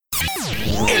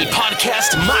El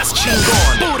podcast más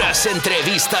chingón. Puras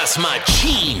entrevistas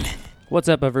machín. What's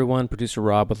up, everyone? Producer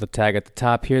Rob with the tag at the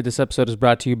top here. This episode is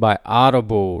brought to you by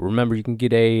Audible. Remember, you can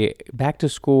get a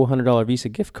back-to-school $100 Visa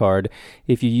gift card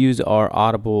if you use our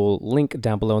Audible link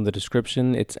down below in the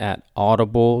description. It's at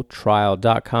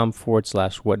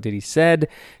audibletrial.com/whatdidhesaid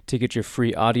to get your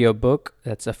free audiobook.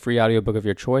 That's a free audiobook of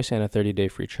your choice and a 30-day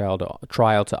free trial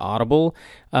to Audible.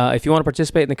 If you want to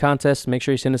participate in the contest, make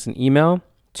sure you send us an email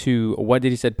to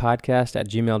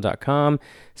whatdidhesaidpodcast@gmail.com.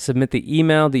 Submit the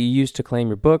email that you used to claim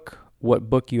your book, what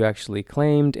book you actually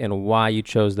claimed, and why you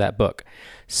chose that book.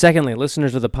 Secondly,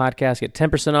 listeners of the podcast get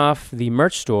 10% off the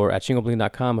merch store at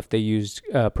chingobling.com if they use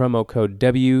promo code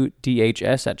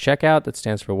WDHS at checkout. That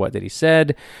stands for What Did He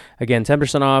Said. Again,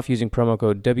 10% off using promo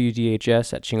code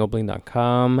WDHS at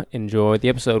chingobling.com. Enjoy the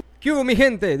episode. Yo, mi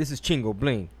gente, this is Chingo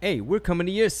Bling. Hey, we're coming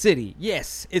to your city.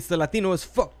 Yes, it's the Latino as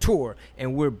Fuck Tour,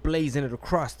 and we're blazing it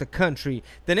across the country.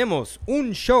 Tenemos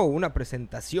un show, una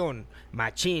presentación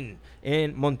machín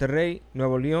en Monterrey,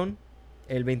 Nuevo León,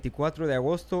 el 24 de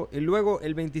agosto, y luego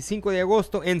el 25 de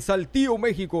agosto en Saltillo,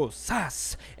 Mexico,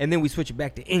 ¡Sas! And then we switch it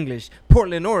back to English,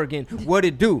 Portland, Oregon, what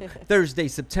it do? Thursday,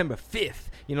 September 5th.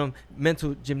 You know,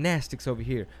 mental gymnastics over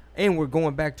here. And we're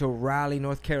going back to Raleigh,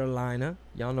 North Carolina.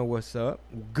 Y'all know what's up.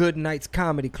 Good Nights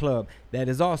Comedy Club. That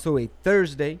is also a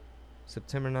Thursday,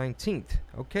 September 19th.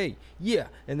 Okay, yeah.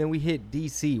 And then we hit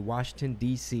D.C., Washington,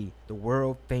 D.C., the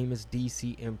world-famous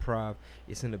D.C. Improv.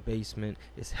 It's in the basement.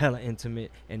 It's hella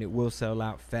intimate, and it will sell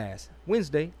out fast.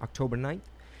 Wednesday, October 9th.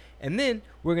 And then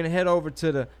we're going to head over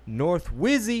to the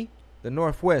Northwest,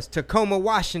 Tacoma,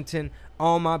 Washington.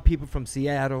 All my people from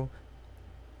Seattle,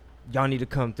 y'all need to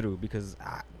come through because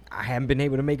I haven't been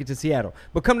able to make it to Seattle.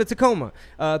 But come to Tacoma.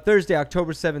 Thursday,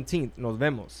 October 17th. Nos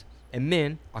vemos. And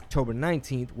then, October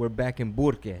 19th, we're back in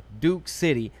Burke, Duke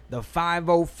City, the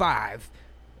 505.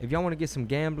 If y'all want to get some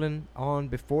gambling on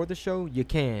before the show, you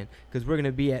can. Because we're going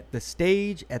to be at the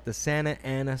stage at the Santa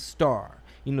Ana Star.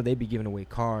 You know, they be giving away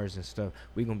cars and stuff.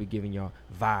 We're going to be giving y'all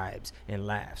vibes and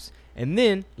laughs. And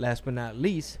then, last but not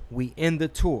least, we end the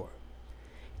tour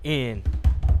in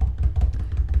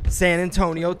San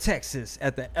Antonio, Texas,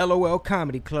 at the LOL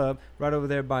Comedy Club, right over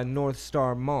there by North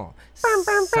Star Mall.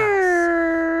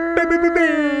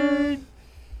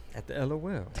 At the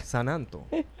LOL, San Anto.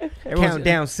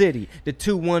 Countdown City, the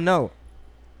 210.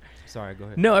 Sorry, go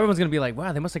ahead. No, everyone's going to be like,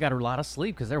 wow, they must have got a lot of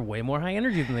sleep because they're way more high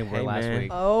energy than they were last week.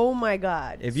 Oh, my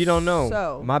God. If you don't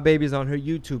know, my baby's on her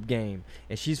YouTube game,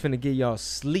 and she's finna give y'all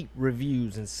sleep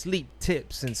reviews and sleep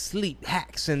tips and sleep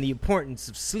hacks and the importance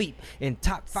of sleep and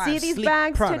top 5 sleep See these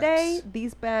bags products. today?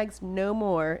 These bags no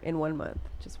more in 1 month.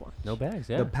 Just watch. No bags,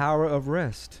 yeah. The power of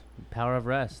rest. Power of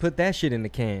rest. Put that shit in the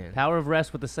can. Power of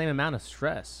rest with the same amount of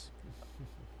stress.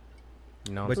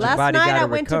 You know, But your Last body night gotta I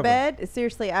went recover. to bed.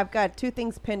 Seriously, I've got 2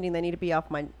 things pending that need to be off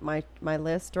my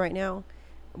list right now.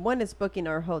 1 is booking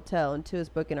our hotel, and 2 is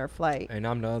booking our flight. And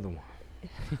I'm the other one.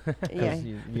 Yeah.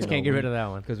 You just know, can't get rid of that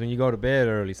one. Because when you go to bed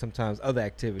early, sometimes other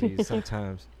activities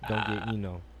sometimes don't get, you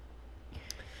know.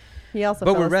 He also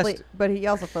But fell we're asleep. But he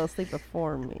also fell asleep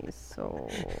before me. So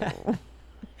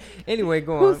Anyway,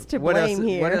 go Who's on. to What else? blame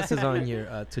here? What else is on your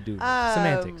to-do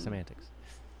list? Semantics.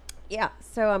 yeah.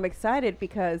 So I'm excited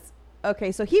because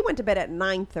so he went to bed at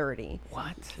 9:30.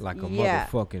 What? Like a Yeah.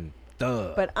 motherfucking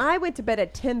thug. But I went to bed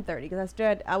at 10:30 because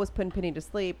I was putting Penny to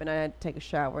sleep and I had to take a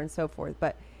shower and so forth.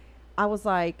 But I was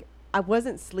like, I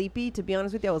wasn't sleepy, to be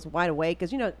honest with you. I was wide awake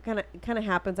because, you know, it kind of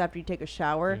happens after you take a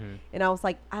shower. Mm-hmm. And I was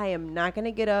like, I am not going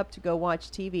to get up to go watch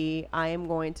TV. I am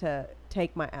going to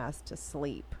take my ass to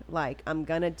sleep. Like, I'm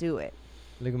going to do it.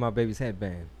 Look at my baby's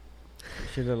headband.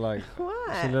 She look like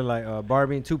What? She look like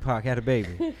Barbie and Tupac had a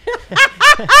baby.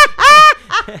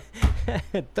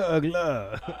 Thug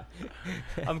love.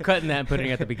 I'm cutting that and putting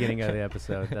it at the beginning of the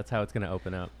episode. That's how it's going to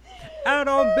open up. Out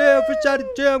on bail, fresh out of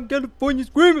jail, California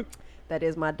screaming. That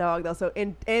is my dog, though. So,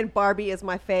 and Barbie is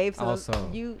my fave. So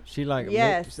Also, she like,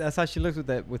 yes. That's how she looks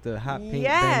with the hot pink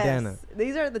yes. bandana.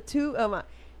 These are the two.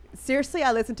 Seriously,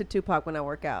 I listen to Tupac when I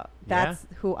work out. That's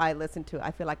who I listen to.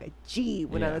 I feel like a G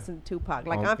when I listen to Tupac.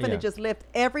 Like, I'm finna just lift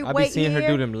every weight. I be seeing here. her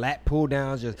do them lat pull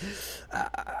downs. Just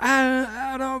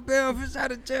I don't feel fresh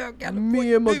out of jail, California.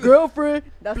 Me and my girlfriend.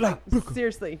 That's Blah, like blah.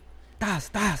 seriously. Das.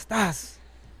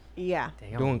 Yeah.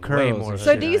 Damn, Doing way curls more and than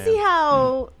So shit. do you I see am.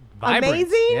 how Vibrant.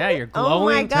 amazing? Yeah, you're Oh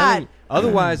my glowing. God.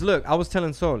 Otherwise, look, I was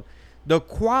telling Sol, the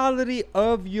quality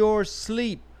of your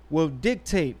sleep will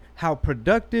dictate how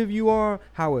productive you are,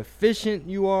 how efficient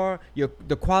you are,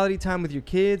 the quality time with your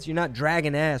kids. You're not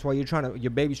dragging ass while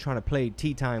your baby's trying to play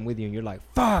tea time with you, and you're like,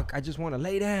 fuck, I just want to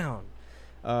lay down.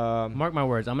 Mark my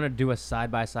words. I'm gonna do a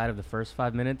side by side of the first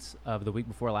 5 minutes of the week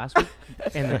before last week,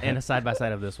 and a side by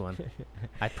side of this one.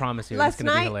 I promise you, it's Last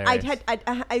gonna be night, hilarious.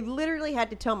 I literally had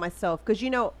to tell myself, because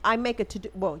I make a to-do.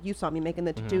 Well, you saw me making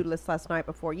the to-do list last night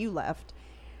before you left,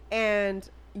 and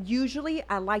usually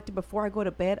I like to, before I go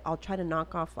to bed, I'll try to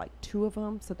knock off like 2 of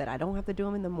them so that I don't have to do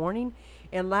them in the morning.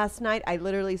 And last night, I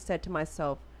literally said to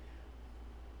myself,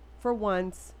 for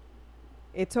once,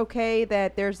 it's okay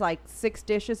that there's like 6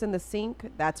 dishes in the sink.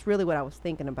 That's really what I was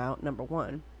thinking about. Number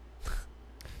one.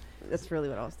 That's really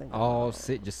what I was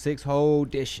thinking. Just 6 whole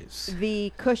dishes.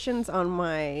 The cushions on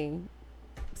my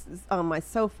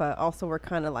sofa also were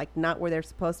kind of like not where they're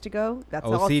supposed to go. That's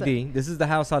OCD. Also, this is the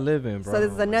house I live in, bro. so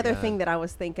this is another God. thing that I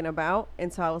was thinking about,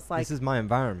 and so I was like, this is my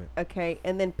environment. okay.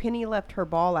 And then Penny left her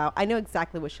ball out. I know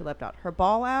exactly what she left out: her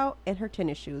ball out and her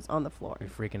tennis shoes on the floor. You're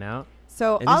freaking out.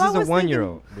 So And all this I is was a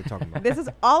 1-year-old we're talking about. This is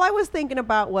all I was thinking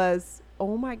about was,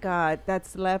 oh my God,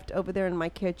 that's left over there in my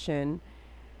kitchen.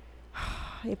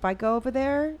 If I go over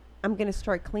there, I'm gonna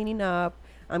start cleaning up.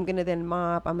 I'm gonna then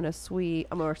mop. I'm gonna sweep.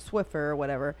 I'm gonna Swiffer or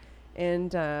whatever.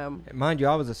 And Mind you,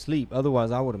 I was asleep.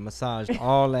 Otherwise, I would have massaged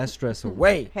all that stress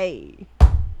away. hey.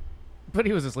 But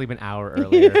he was asleep an hour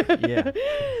earlier. Yeah.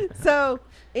 So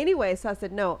anyway, so I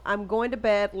said, no, I'm going to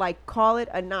bed. Like, call it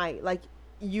a night. Like,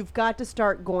 you've got to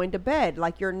start going to bed.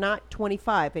 Like, you're not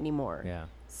 25 anymore. Yeah.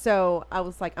 So I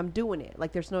was like, I'm doing it.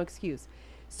 Like, there's no excuse.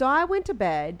 So I went to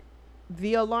bed.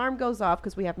 The alarm goes off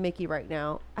because we have Mickey right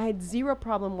now. I had 0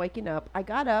 problem waking up. I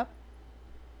got up,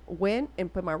 went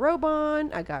and put my robe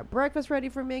on. I got breakfast ready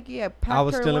for Mickey. I packed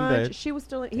was her still in lunch. bed. He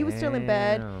was still in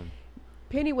bed. Damn.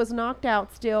 Penny was knocked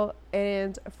out still,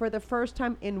 and for the first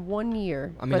time in 1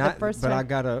 year. I mean, I I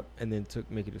got up and then took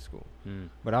Mickey to school. Hmm.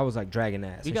 But I was like dragging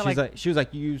ass. You And got she was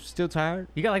like, you still tired?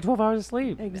 You got like 12 hours of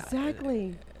sleep.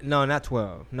 Exactly. No, not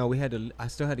 12. No, I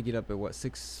still had to get up at what,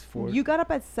 6:40? You got up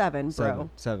at 7, bro.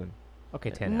 7. Okay,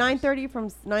 10 hours. 9:30 from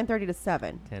 9:30 to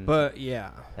 7. 10. But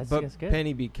yeah, That's but good.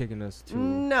 Penny be kicking us too.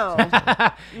 No.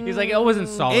 He's like, it wasn't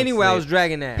solid Anyway, I was sleep.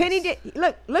 dragging ass. Penny did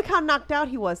look how knocked out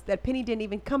he was that Penny didn't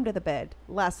even come to the bed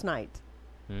last night.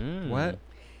 Mm. What?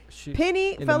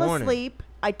 Penny in the fell morning. asleep.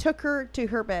 I took her to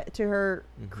her bed, to her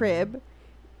crib.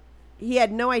 He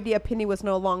had no idea Penny was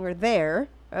no longer there.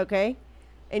 Okay,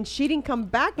 and she didn't come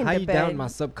back into How you bed. down my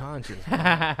subconscious?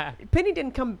 Penny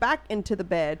didn't come back into the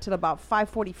bed till about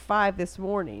 5:45 this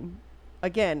morning.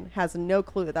 Again, has no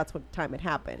clue that that's what time it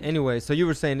happened. Anyway, so you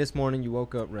were saying this morning you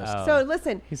woke up rested. Oh. So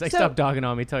listen. He's like, so, stop dogging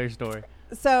on me. Tell your story.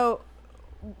 So,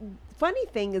 funny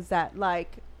thing is that,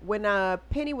 like, when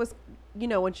Penny was,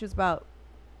 when she was about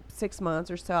 6 months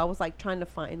or so, I was like trying to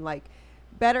find like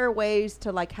better ways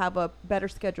to like have a better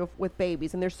schedule with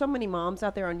babies. And there's so many moms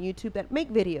out there on YouTube that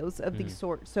make videos of these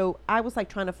sorts. So I was like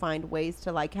trying to find ways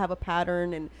to like have a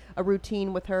pattern and a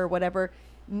routine with her, whatever.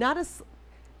 Not as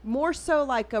more so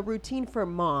like a routine for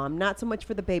mom, not so much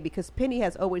for the baby, because Penny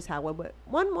has always had one, but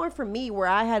one more for me where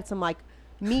I had some like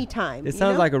me time. It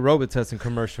sounds like a Robitussin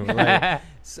commercial. Like,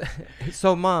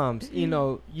 so moms, you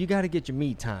got to get your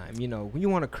me time. When you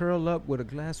want to curl up with a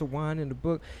glass of wine and a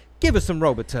book, give us some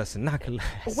Robitussin. Knock a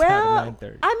glass Well, out at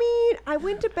 9:30. I mean, I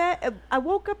went to bed. I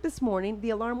woke up this morning. The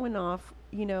alarm went off.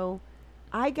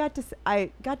 I got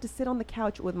to sit on the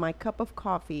couch with my cup of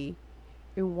coffee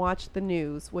and watch the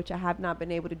news, which I have not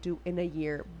been able to do in a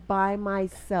year by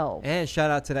myself. And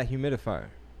shout out to that humidifier.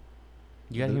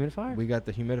 You got a humidifier? We got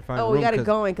the humidifier. Oh, in the we room got it 'cause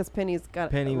going because Penny's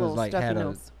got Penny a was little like stuffy had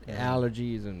nose.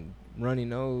 allergies and runny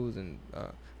nose and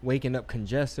waking up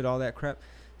congested, all that crap.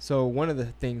 So one of the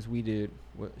things we did,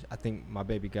 I think my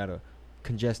baby got a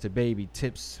congested baby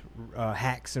tips,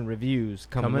 hacks and reviews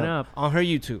coming up on her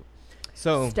YouTube.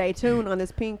 So stay tuned on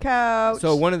this pink couch.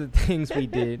 So one of the things we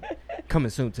did, coming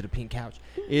soon to the pink couch,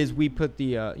 is we put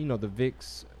the the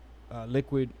Vicks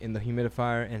liquid in the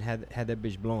humidifier and had that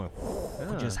bitch blowing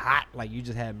just hot, like you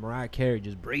just had Mariah Carey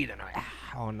just breathing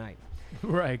all night.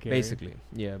 Right, basically.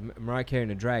 Yeah, Mariah Carey and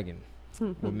the Dragon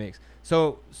would mix.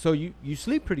 So you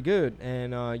sleep pretty good,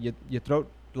 and your throat,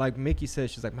 like Mickey said,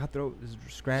 she's like, my throat is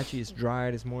scratchy, it's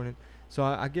dry this morning. So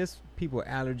I guess people with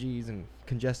allergies and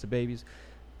congested babies.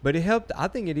 But it helped. I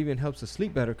think it even helps to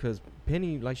sleep better because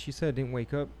Penny, like she said, didn't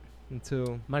wake up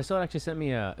until... Marisol actually sent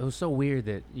me it was so weird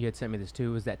that you had sent me this too.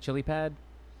 It was that chili pad?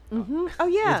 Mm-hmm. Oh,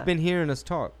 yeah. It's been hearing us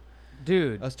talk.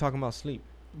 Dude. Us talking about sleep.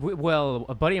 Well,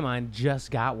 a buddy of mine just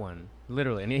got one,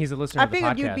 literally, and he's a listener I of the podcast.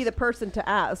 figured you'd be the person to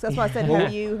ask. That's why I said,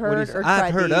 have you heard or tried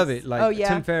I've heard these? of it. Like,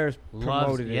 Tim Ferriss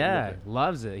promoted it. Yeah,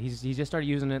 loves it. He just started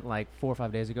using it like 4 or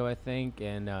 5 days ago, I think,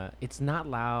 and it's not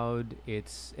loud.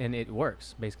 And it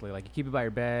works, basically. Like, you keep it by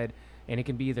your bed, and it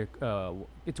can be either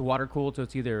it's water cooled, so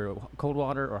it's either cold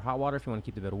water or hot water if you want to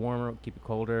keep the bed warmer, keep it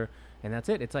colder. and that's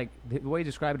it. It's like the way you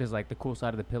describe it is like the cool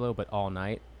side of the pillow, but all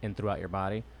night and throughout your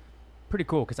body. Pretty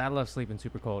cool because I love sleeping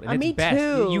super cold. And it's me best.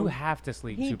 too. You have to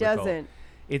sleep He super doesn't. cold.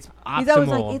 It's optimal. He's always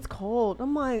like, it's cold.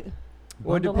 I'm like,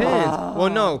 Well, it depends. Well,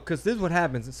 no, because this is what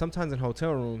happens. Sometimes in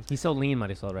hotel rooms. He's so lean,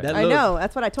 Marisol, right? I know.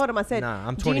 That's what I told him. I said, Nah,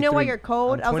 I'm do you know why 23 you're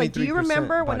cold? I'm I was like, do you 23%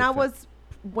 remember when body I fat. was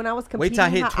competing? Wait till I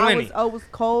hit how 20. I was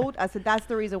cold. I said, that's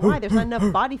the reason why. There's not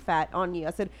enough body fat on you.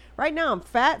 I said, right now I'm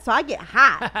fat, so I get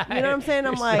hot. You know what I'm saying?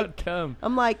 I'm You're like, so dumb.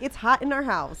 I'm like, it's hot in our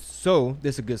house. So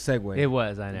this is a good segue. It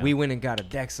was, I know. We went and got a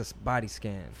DEXA body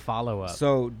scan. follow up.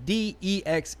 So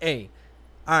DEXA.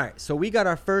 All right. So we got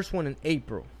our first one in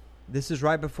April. This is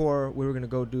right before we were gonna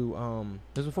go do.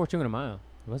 This was before Chingo de Mayo,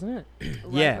 wasn't it?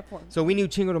 Right Yeah. before. So we knew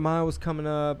Chingo de Mayo was coming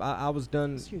up. I was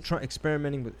done Excuse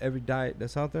experimenting with every diet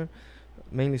that's out there,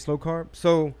 mainly slow carb.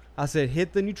 So I said,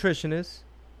 hit the nutritionist,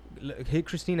 hit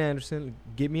Christine Anderson,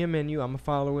 get me a menu. I'm gonna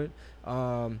follow it.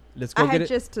 Let's go I get had it.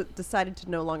 just decided to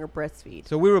no longer breastfeed.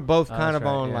 So we were both Oh, kind that's of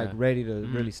right, on yeah. like ready to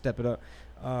Mhm. really step it up.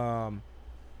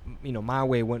 My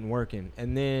way wasn't working,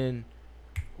 and then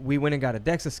we went and got a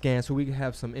DEXA scan so we could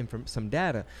have some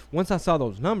data. Once I saw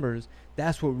those numbers,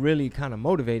 that's what really kind of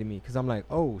motivated me because I'm like,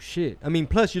 oh shit. I mean,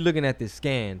 plus you're looking at this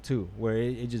scan too, where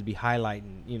it just be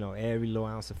highlighting, every little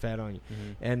ounce of fat on you,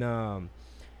 and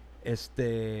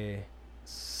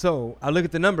so I look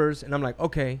at the numbers and I'm like,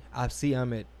 okay, I see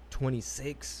I'm at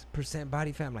 26%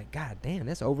 body fat. I'm like, god damn,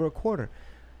 that's over a quarter.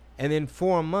 And then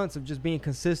 4 months of just being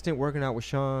consistent, working out with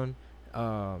Sean,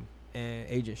 and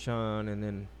Agent Sean, and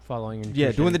then Following your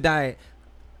nutrition. doing the diet.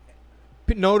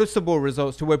 Noticeable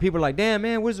results to where people are like, damn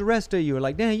man, where's the rest of you? Or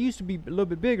like, damn, you used to be a little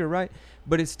bit bigger, right?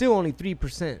 But it's still only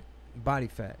 3% body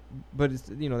fat. But it's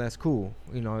that's cool.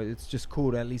 It's just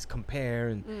cool to at least compare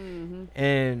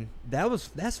and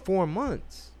that's 4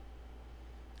 months.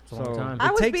 It's a long time. I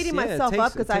It was takes- beating yeah, it myself takes-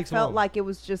 up it because I takes felt long. like it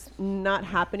was just not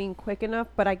happening quick enough.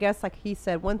 But I guess, like he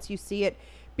said, once you see it,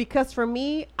 because for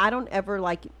me,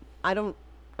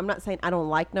 I'm not saying I don't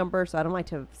like numbers, so I don't like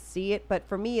to see it. But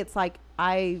for me, it's like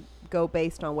I go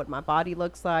based on what my body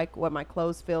looks like, what my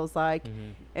clothes feels like,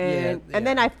 and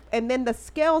then the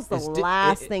scale's the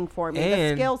last thing for me.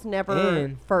 The scale's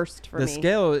never first for me. The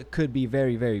scale could be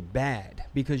very, very bad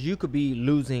because you could be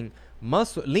losing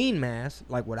lean mass,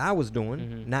 like what I was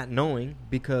doing, not knowing,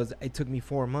 because it took me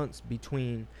 4 months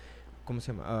between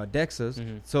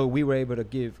DEXAs. So we were able to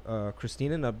give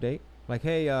Christine an update. Like,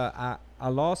 hey, I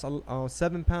lost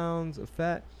 7 pounds of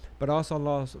fat, but also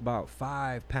lost about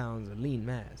 5 pounds of lean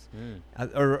mass.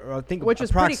 I think which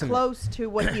is pretty approximate. close to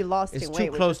what he lost It's in too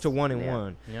weight. close to 1 and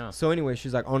 1. Yeah. So anyway,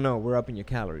 she's like, oh no, we're upping your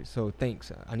calories. So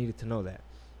thanks. I needed to know that.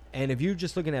 And if you're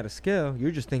just looking at a scale,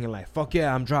 you're just thinking like, fuck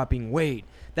yeah, I'm dropping weight.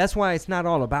 That's why it's not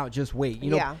all about just weight.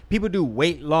 People do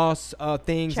weight loss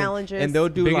things challenges, and they'll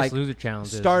do Biggest like loser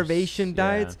challenges. starvation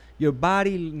diets. Yeah.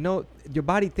 Your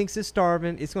body thinks it's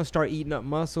starving. It's gonna start eating up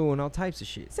muscle and all types of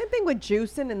shit. Same thing with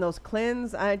juicing and those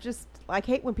cleanse. I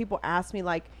hate when people ask me,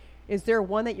 like, is there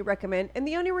one that you recommend? And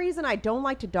the only reason I don't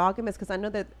like to dog them is because I know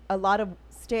that a lot of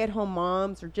stay-at-home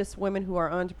moms or just women who are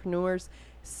entrepreneurs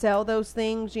sell those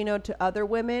things, to other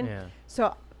women. Yeah.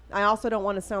 So I also don't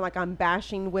want to sound like I'm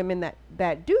bashing women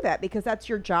that do that, because that's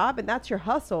your job and that's your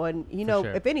hustle. And, sure.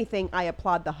 if anything, I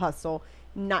applaud the hustle,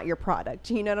 not your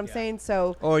product. You know what I'm saying?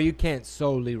 So, Or you can't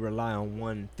solely rely on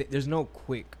one thing. There's no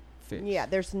quick fix. yeah,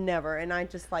 there's never. And I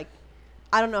just I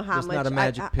don't know how There's much. not a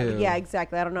magic pill. Yeah,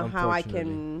 exactly. I don't know how I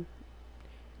Unfortunately. can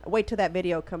wait till that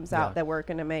video comes Yeah. out that we're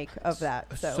going to make of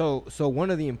that. So one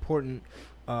of the important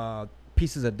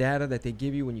pieces of data that they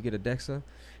give you when you get a DEXA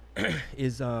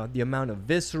is the amount of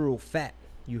visceral fat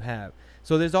you have.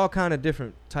 So there's all kind of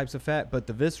different types of fat, but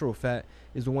the visceral fat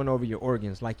is the one over your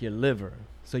organs, like your liver.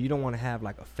 So you don't want to have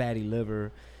like a fatty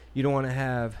liver. You don't want to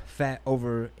have fat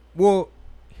over. Well,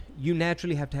 you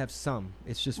naturally have to have some.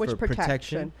 It's just for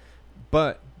protection.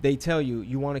 But they tell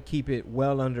you want to keep it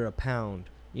well under a pound.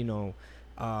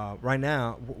 Right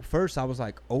now, first I was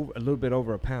like a little bit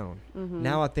over a pound.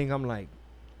 Now I think I'm like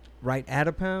right at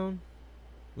a pound,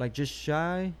 like just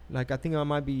shy. Like I think I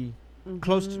might be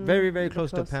close, very, very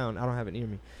close to a pound. I don't have it near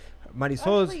me.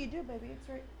 Marisol's, actually, you do, baby. It's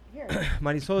right here.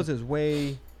 Marisol's is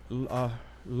way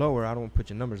lower. I don't want to put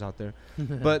your numbers out there,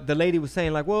 but the lady was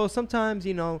saying like, well, sometimes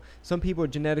some people are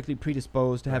genetically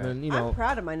predisposed to having I'm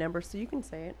proud of my numbers, so you can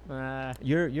say it.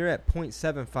 You're at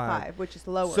 0.75, which is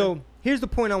lower. So here's the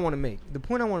point I want to make. The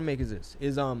point I want to make is this: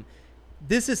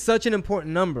 this is such an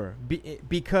important number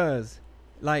because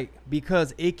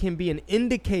it can be an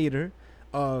indicator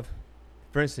of,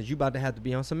 for instance, you about to have to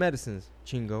be on some medicines,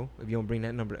 Chingo, if you don't bring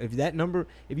that number.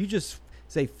 If you just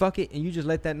say fuck it and you just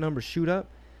let that number shoot up,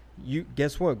 you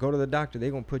guess what? Go to the doctor.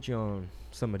 They're going to put you on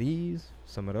some of these,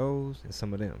 some of those, and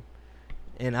some of them.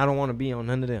 And I don't want to be on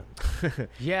none of them.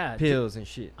 Yeah. Pills and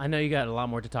shit. I know you got a lot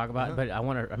more to talk about, but I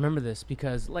want to remember this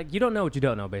because, like, you don't know what you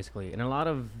don't know, basically. And a lot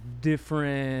of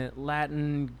different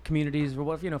Latin communities, for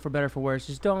what, you know, for better or for worse,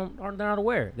 just they're not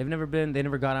aware. They never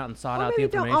got out and sought out the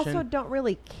information. Don't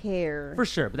really care. For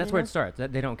sure, but that's where it starts.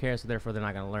 They don't care, so therefore they're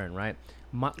not going to learn, right?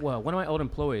 One of my old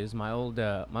employees, my old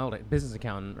business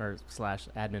accountant or /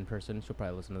 admin person, she'll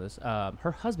probably listen to this.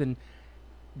 Her husband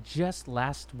just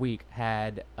last week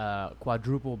had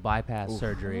quadruple bypass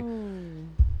surgery.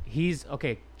 He's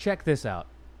check this out.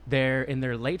 They're in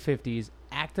their late 50s,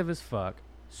 active as fuck,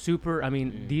 super. I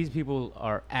mean, these people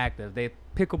are active. They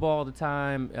pickleball all the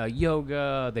time,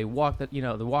 yoga. They walk they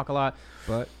walk a lot.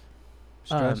 But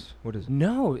stress? What is it?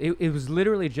 No, it was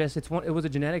literally just it was a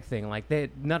genetic thing. Like, they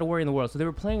not a worry in the world. So they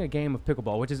were playing a game of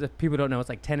pickleball, which is, if people don't know, it's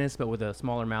like tennis but with a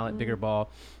smaller mallet, bigger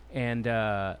ball, and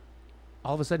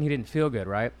all of a sudden he didn't feel good,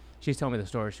 right? She's telling me the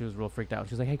story. She was real freaked out.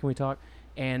 She was like, hey, can we talk?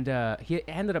 And he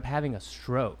ended up having a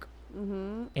stroke.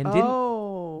 And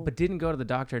didn't go to the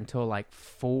doctor until like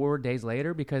 4 days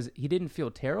later because he didn't feel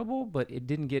terrible, but it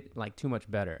didn't get like too much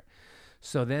better.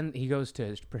 So then he goes to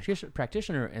his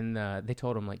practitioner, and they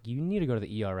told him, like, you need to go to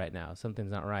the ER right now. Something's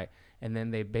not right. And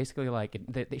then they basically like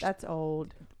That's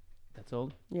old. That's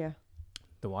old? Yeah.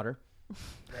 The water?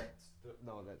 That's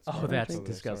that's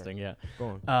disgusting. Sorry. Yeah.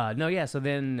 Go on. No, yeah. So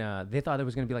then they thought there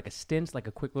was going to be like a stint, like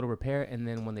a quick little repair, and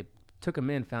then when they took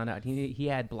him in, found out he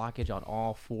had blockage on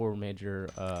all 4 major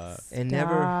and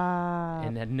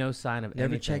had no sign of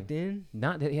never anything. checked in.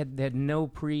 They had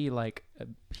no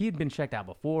he had been checked out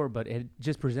before, but it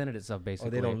just presented itself basically.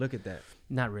 Oh, they don't look at that.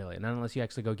 Not really, not unless you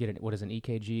actually go get what is an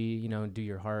EKG, do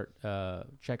your heart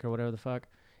check or whatever the fuck.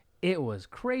 It was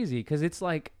crazy because it's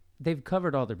like they've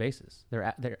covered all their bases.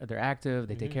 They're active.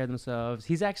 They take care of themselves.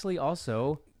 He's actually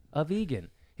also a vegan.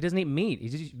 He doesn't eat meat. He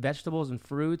just eats vegetables and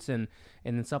fruits and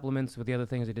then supplements with the other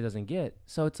things that he doesn't get.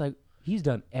 So it's like he's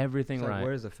done everything right.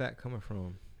 Where's the fat coming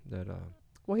from? That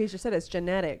Well, he just said it's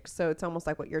genetic, so it's almost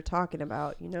like what you're talking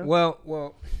about,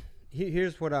 Well,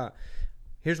 here's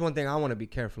one thing I want to be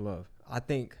careful of. I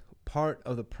think part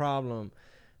of the problem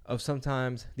of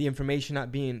sometimes the information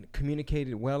not being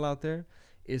communicated well out there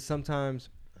is sometimes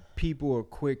people are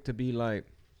quick to be like,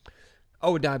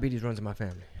 oh, diabetes runs in my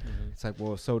family. It's like,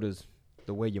 well, so does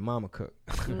the way your mama cook.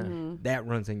 That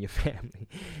runs in your family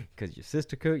because your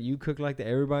sister cook, you cook like that,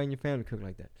 everybody in your family cook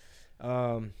like that.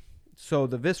 So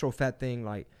the visceral fat thing,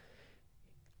 like,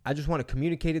 I just want to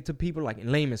communicate it to people like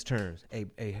in layman's terms. Hey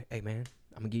man,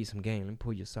 I'm gonna give you some game. Let me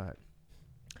pull you aside.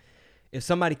 If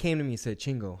somebody came to me and said,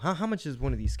 Chingo, how much is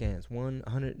one of these scans? $150,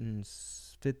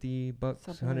 Something like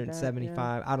that,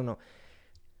 175, I don't know.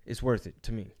 It's worth it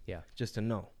to me. Yeah. Just to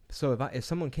know. So if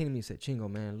someone came to me and said, Chingo,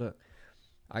 man, look,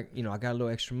 I got a little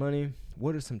extra money.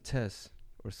 What are some tests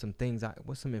or some things?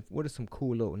 What are some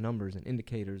cool little numbers and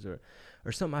indicators or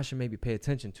something I should maybe pay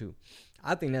attention to?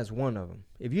 I think that's one of them.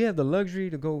 If you have the luxury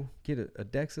to go get a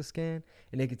DEXA scan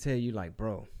and they can tell you like,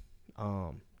 bro,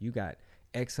 you got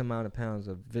X amount of pounds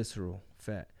of visceral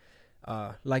fat.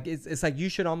 Like it's like you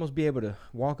should almost be able to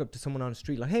walk up to someone on the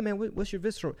street like, hey man, what's your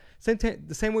visceral? The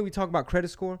same way we talk about credit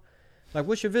score. Like,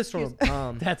 what's your visceral?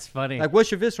 That's funny. Like,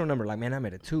 what's your visceral number? Like, man, I'm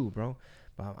at a 2, bro.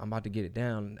 But I'm about to get it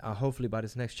down. Hopefully by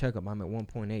this next checkup, I'm at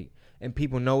 1.8. And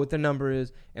people know what the number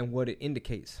is and what it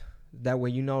indicates. That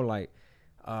way, like,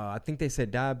 I think they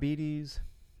said diabetes,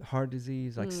 heart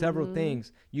disease, like several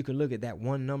things. You can look at that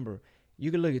one number.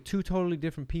 You can look at 2 totally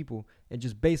different people and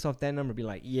just based off that number, be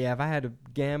like, yeah, if I had to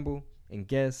gamble and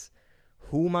guess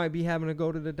who might be having to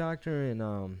go to the doctor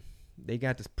and they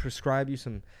got to prescribe you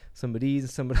some of these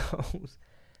and some of those.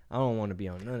 I don't want to be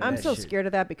on none of that. I'm so shit. scared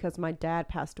of that because my dad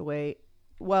passed away.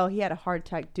 Well, he had a heart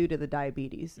attack due to the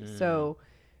diabetes. So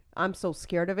I'm so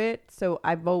scared of it. So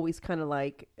I've always kind of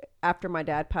like, after my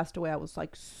dad passed away, I was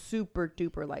like super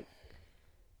duper like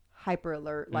hyper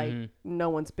alert, like no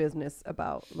one's business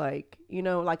about like,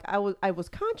 like I was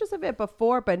conscious of it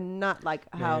before, but not like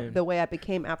how the way I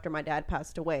became after my dad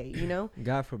passed away,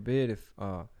 God forbid if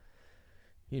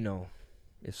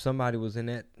if somebody was in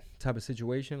that type of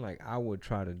situation, like I would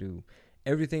try to do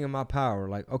everything in my power.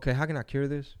 Like, okay, how can I cure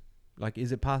this? Like,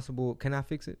 is it possible? Can I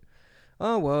fix it?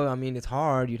 Oh, well, I mean, it's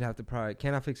hard. You'd have to probably,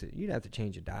 can I fix it? You'd have to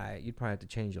change your diet. You'd probably have to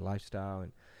change your lifestyle.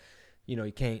 And,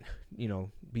 you can't,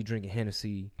 be drinking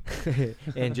Hennessy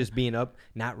and just being up,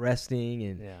 not resting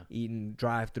and eating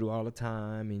drive-through all the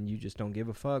time. And you just don't give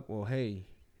a fuck. Well, hey,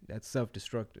 that's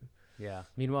self-destructive. Yeah.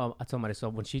 Meanwhile, I told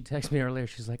Marisol when she texted me earlier,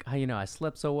 she's like, I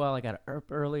slept so well. I got up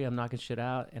early. I'm knocking shit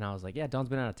out. And I was like, yeah, Dawn's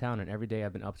been out of town. And every day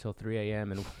I've been up till 3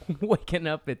 a.m. and waking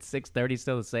up at 6:30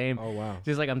 still the same. Oh, wow.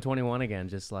 Just like I'm 21 again.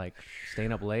 Just like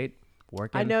staying up late,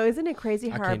 working. I know. Isn't it crazy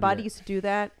how our can't do body that. used to do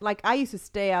that? Like, I used to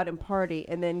stay out and party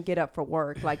and then get up for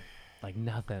work. Like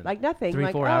nothing. Like nothing. 3-4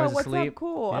 like, hours of what's sleep. up?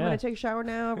 Cool. I'm Yeah. going to take a shower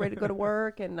now, ready to go to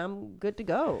work, and I'm good to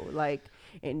go. Like,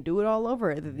 and do it all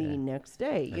over the next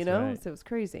day, you That's know? right. So it was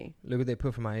crazy. Look what they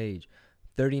put for my age.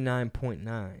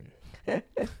 39.9.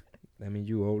 That means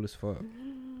you old as fuck.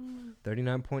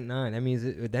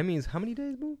 39.9. That means how many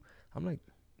days, boo? I'm like,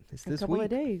 it's this a couple week. of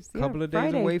days. Yeah, Couple of days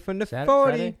Friday. away from the Saturday,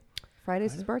 40. Friday?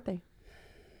 Friday's his birthday.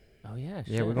 Oh, yeah.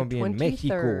 Yeah, shit. we're going to be in 23rd.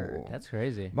 Mexico. That's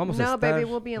crazy. Vamos a No, estar, baby,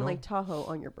 we'll be in no? Lake Tahoe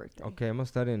on your birthday. Okay, I'm going to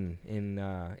start in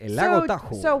El Lago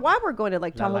Tahoe. So while we're going to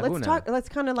Lake La Tahoe, Laguna. let's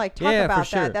kind of like talk Yeah, about for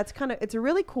sure. that. That's kind of, it's a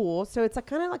really cool. So it's a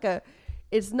kind of like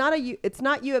it's not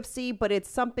UFC, but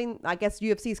it's something, I guess,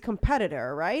 UFC's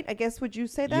competitor, right? I guess, would you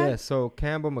say that? Yeah, so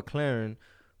Campbell McLaren,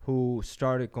 who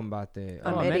started Combate.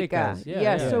 Oh, America. Americas. Yeah,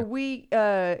 Yeah.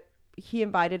 So he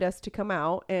invited us to come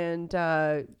out and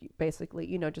basically,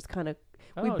 just kind of,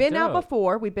 we've been out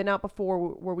before. We've been out before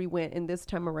where we went, and this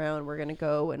time around we're going to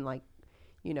go and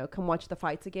come watch the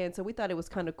fights again. So we thought it was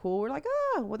kind of cool. We're like,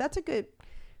 well, that's a good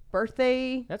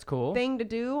birthday That's cool. thing to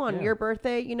do on Yeah. your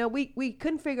birthday. We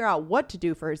couldn't figure out what to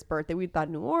do for his birthday. We thought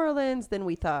New Orleans, then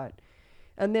we thought,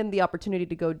 and then the opportunity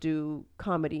to go do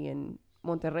comedy in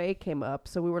Monterrey came up.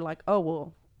 So we were like, oh,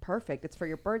 well, perfect. It's for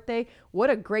your birthday. What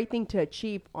a great thing to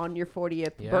achieve on your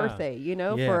 40th Yeah. birthday,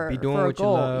 Yeah, for be doing for a what you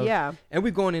goal. love. Yeah. And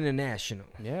we're going international.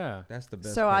 Yeah. That's the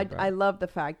best So part I about it. I love the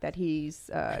fact that he's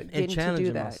getting to do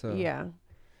challenging that. myself. Yeah.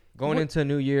 Going What- into a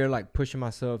new year, like pushing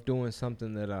myself, doing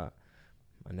something that I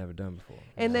never done before.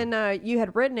 And then you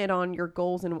had written it on your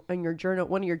goals and your journal,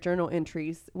 one of your journal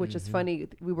entries, which is funny.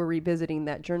 We were revisiting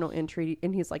that journal entry,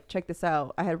 and he's like, "Check this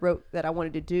out. I had wrote that I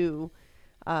wanted to do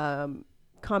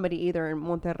comedy either in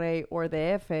Monterrey or the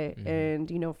F, and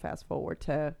fast forward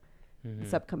to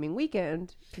this upcoming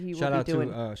weekend, he shout will out be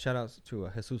doing." to shout out to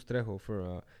Jesus Trejo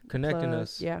for connecting Plug,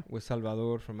 us yeah. with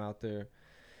Salvador from out there,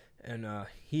 and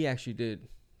he actually did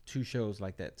 2 shows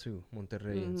like that too,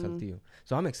 Monterrey and Saltillo.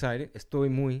 So I'm excited. Estoy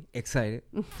muy excited.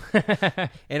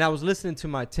 And I was listening to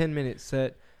my 10-minute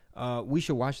set. We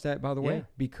should watch that, by the way, Yeah.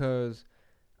 because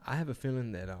I have a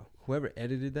feeling that whoever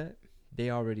edited that, they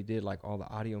already did like all the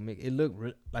audio mix. It looked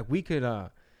like we could.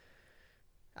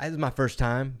 This is my first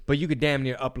time, but you could damn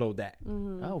near upload that.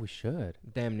 Oh, we should.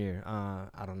 Damn near.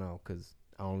 I don't know, because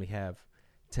I only have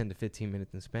 10 to 15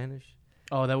 minutes in Spanish.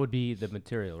 Oh, that would be the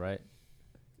material, right?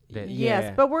 That-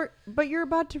 Yes, but you're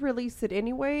about to release it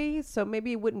anyway, so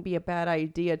maybe it wouldn't be a bad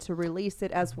idea to release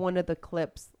it as one of the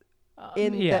clips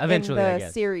in eventually, I the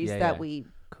guess. series Yeah, that yeah.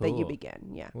 that you Cool.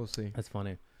 began. Yeah. We'll see. That's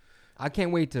funny. I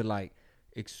can't wait to like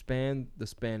expand the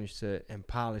Spanish set and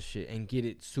polish it and get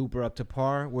it super up to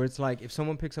par, where it's like if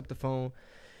someone picks up the phone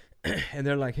and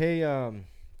they're like, hey,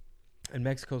 in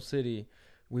Mexico City,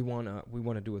 we want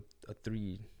to do a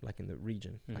 3, like in the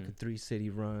region, like a 3-city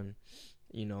run,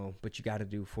 but you got to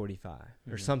do 45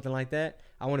 or something like that.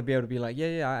 I want to be able to be like,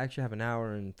 yeah, I actually have an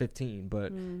hour and 15,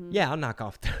 but yeah, I'll knock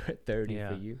off 30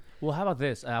 for you. Well, how about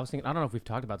this? I was thinking, I don't know if we've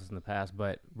talked about this in the past,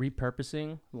 but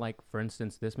repurposing, like, for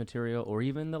instance, this material or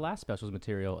even the last specials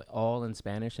material, all in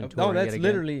Spanish and touring No, it that's again.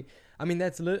 literally, I mean,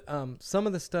 some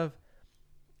of the stuff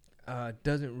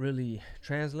doesn't really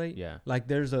translate. Yeah. Like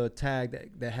there's a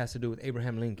tag that has to do with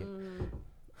Abraham Lincoln.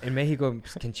 In Mexico,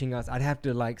 can chingas, I'd have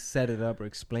to like set it up or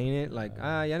explain it. Like,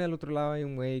 ya en el otro lado hay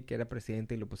un güey que era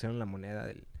presidente y lo pusieron la moneda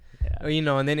del...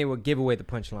 Yeah. And then it would give away the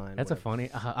punchline. That's a whatever.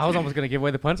 funny. I was almost going to give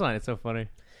away the punchline. It's so funny.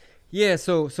 Yeah,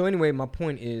 so anyway, my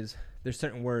point is there's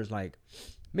certain words like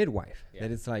midwife Yeah.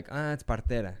 that it's like, it's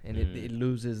partera, and it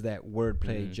loses that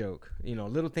wordplay joke.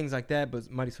 Little things like that, but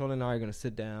Marisol and I are going to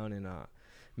sit down and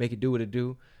make it do what it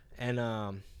do. And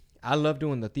I love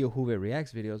doing the Tío Juve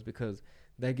Reacts videos because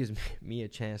that gives me a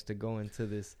chance to go into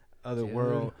this other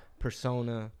world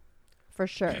persona. For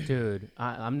sure. Dude,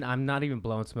 I'm not even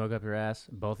blowing smoke up your ass,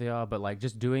 both of y'all, but like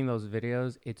just doing those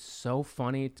videos, it's so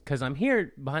funny because I'm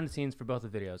here behind the scenes for both the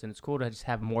videos, and it's cool to just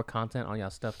have more content on y'all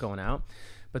stuff going out.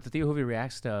 But the Theo Hovey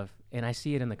React stuff, and I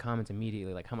see it in the comments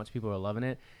immediately, like how much people are loving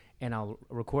it, and I'll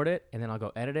record it, and then I'll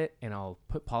go edit it, and I'll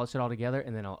polish it all together,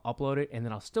 and then I'll upload it, and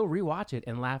then I'll still rewatch it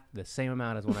and laugh the same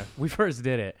amount as when we first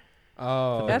did it.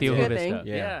 Oh, That's a Theo good Hovey thing. stuff.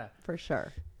 Yeah. Yeah. For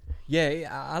sure. Yeah,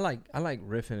 I like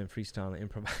riffing and freestyling,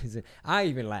 improvising. I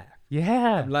even laugh.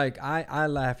 Yeah. Like I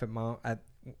laugh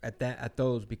at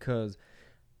those because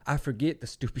I forget the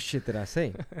stupid shit that I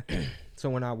say. So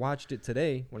when I watched it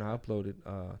today, when I uploaded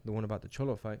the one about the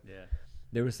Cholo fight, Yeah.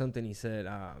 there was something he said.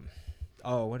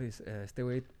 Oh, what is este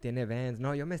güey tiene Vans?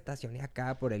 No, yo me estacioné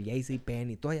acá por el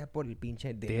JCPenney, tú allá por el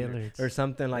pinche Dillard's. Or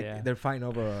something like they're fighting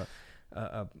over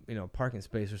a parking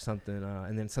space or something.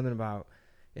 And then something about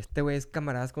este güey es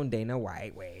camaradas con Dana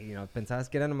White, güey. You know, pensabas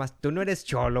que era nomás, tú no eres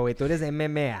cholo, güey, tú eres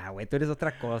MMA, güey, tú eres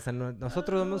otra cosa.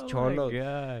 Nosotros somos cholos. Oh my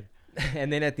God.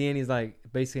 And then at the end he's like,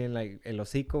 basically like, el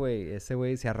hocico, güey, ese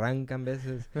güey se arrancan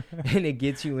veces. And it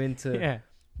gets you into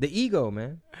the ego,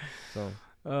 man. So...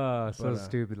 so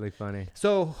stupidly funny.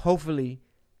 So hopefully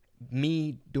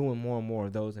me doing more and more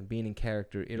of those and being in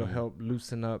character, it'll help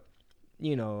loosen up,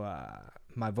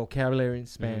 my vocabulary in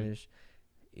Spanish.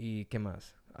 Y qué más?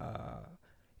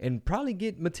 And probably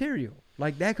get material.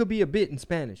 Like that could be a bit in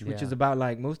Spanish, which is about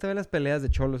like most of las peleas de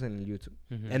cholos en el YouTube.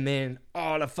 And then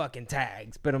all the fucking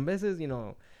tags. Pero en veces,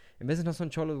 no son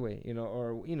cholos, güey,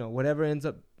 or, whatever ends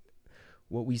up,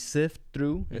 what we sift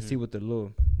through and see what the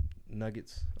little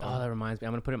nuggets. Oh, that reminds me.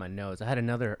 I'm gonna put it in my notes. I had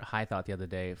another high thought the other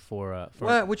day for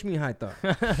what you mean high thought?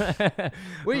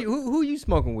 who you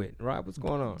smoking with, Rob? What's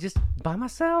going on? Just by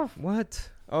myself. What?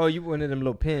 Oh, you one of them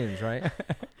little pins, right?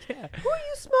 Yeah. Who are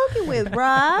you smoking with,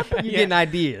 Rob? You getting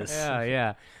ideas?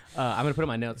 Yeah. I'm gonna put it in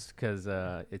my notes because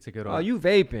it's a good one. Oh, you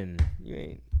vaping? You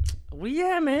ain't. Well,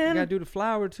 yeah, man. You gotta do the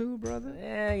flower too, brother.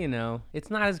 Yeah, it's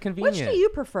not as convenient. Which do you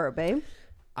prefer, babe?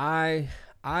 I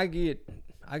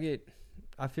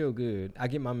feel good. I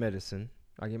get my medicine.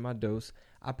 I get my dose.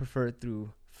 I prefer it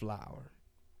through flour.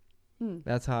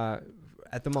 That's how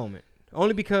at the moment.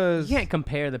 Only because you can't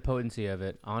compare the potency of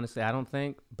it. Honestly, I don't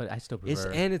think, but I still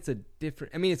prefer. It's a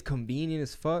different. I mean, it's convenient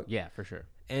as fuck. Yeah, for sure.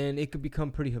 And it could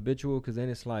become pretty habitual because then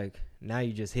it's like now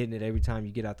you're just hitting it every time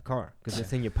you get out the car because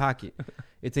it's in your pocket.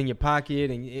 It's in your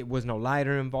pocket, and it was no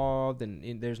lighter involved,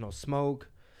 and there's no smoke.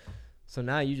 So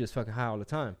now you just fucking high all the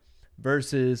time.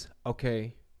 Versus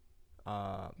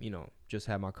just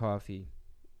had my coffee,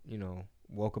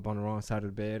 woke up on the wrong side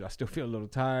of the bed. I still feel a little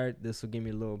tired. This will give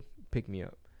me a little pick me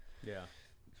up. Yeah.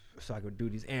 So I could do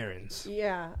these errands.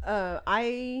 Yeah.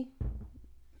 I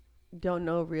don't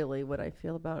know really what I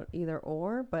feel about either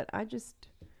or, but I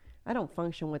don't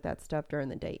function with that stuff during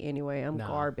the day anyway. I'm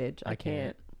garbage. I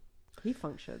can't. He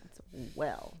functions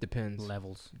well. Depends.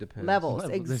 Levels. Depends. Levels,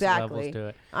 exactly. Levels to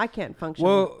it. I can't function.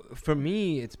 Well, for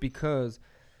me, it's because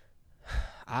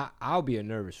I'll be a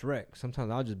nervous wreck.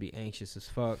 Sometimes I'll just be anxious as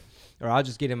fuck, or I'll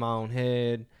just get in my own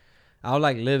head. I'll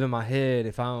like live in my head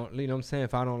if I don't, you know what I'm saying?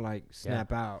 If I don't like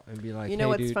snap out and be like, you know, hey,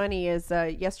 what's dude, funny is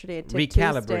yesterday at Tip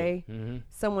Tuesday,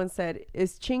 someone said,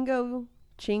 "Is Chingo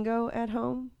at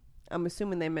home?" I'm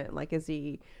assuming they meant like, is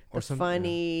he the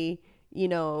funny,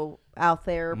 out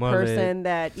there mullet person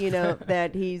that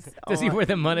that he's. Does he wear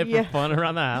the mullet for fun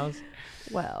around the house?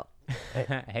 Well.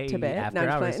 Hey, Tibet. after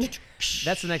hours.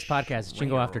 That's the next podcast.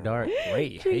 Chingo After Dark.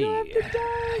 Hey,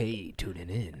 tuning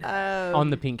in. On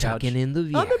the pink couch. Tucking in the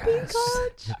viejas. On the pink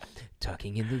couch.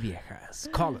 Tucking in the viejas.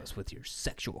 Call us with your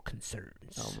sexual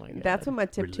concerns. Oh my God. That's what my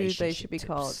Tip Tuesday should be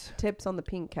called. Tips on the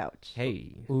pink couch.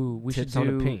 Hey. Ooh, we should do.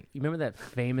 On the pink. You remember that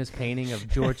famous painting of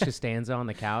George Costanza on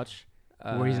the couch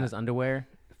where he's in his underwear?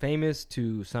 Famous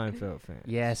to Seinfeld fans.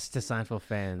 Yes, to Seinfeld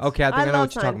fans. Okay, I think I know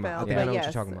what you're Seinfeld, talking about. I think I know what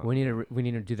you're talking about. We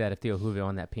need to do that at Theo Julio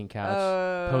on that pink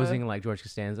couch, posing like George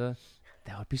Costanza.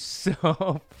 That would be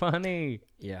so funny.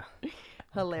 Yeah.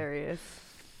 Hilarious.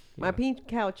 My pink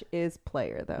couch is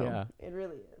player though. Yeah. It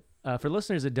really is. For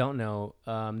listeners that don't know,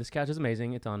 this couch is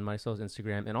amazing. It's on Marisol's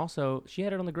Instagram, and also she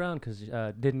had it on the ground because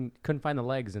couldn't find the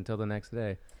legs until the next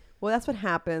day. Well, that's what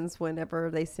happens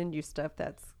whenever they send you stuff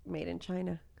that's made in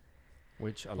China.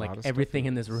 Which a like lot of everything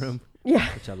in this room.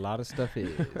 Yeah. Which a lot of stuff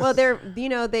is. Well,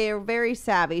 they're very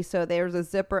savvy. So there's a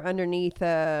zipper underneath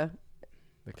the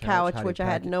couch, which I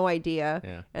had no idea.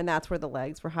 Yeah. And that's where the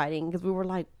legs were hiding because we were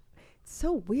like, it's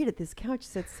so weird that this couch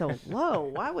sits so low.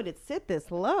 Why would it sit this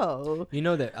low? You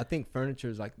know that I think furniture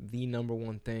is like the number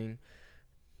one thing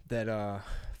that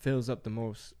fills up the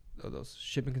most of those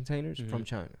shipping containers from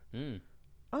China.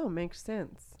 Oh, makes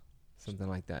sense. Something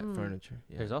like that, furniture.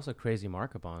 Yeah. There's also crazy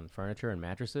markup on furniture and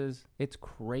mattresses. It's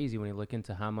crazy when you look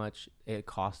into how much it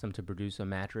costs them to produce a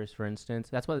mattress, for instance.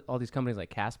 That's why all these companies like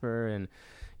Casper and,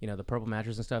 the Purple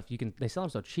mattress and stuff, they sell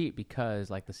them so cheap because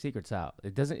like the secret's out.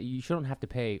 You shouldn't have to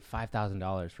pay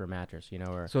 $5,000 for a mattress,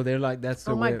 or. So they're like, that's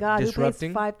the oh my way God,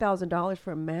 disrupting. who pays $5,000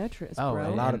 for a mattress, Oh, bro?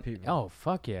 a lot of people. Oh,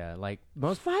 fuck yeah. Like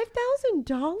most.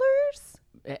 $5,000?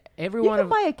 Every You one can of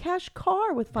buy a cash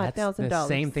car with $5,000. That's the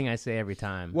same thing I say every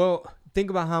time. Well, think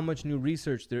about how much new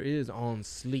research there is on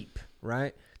sleep,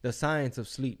 right? The science of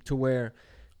sleep, to where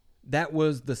that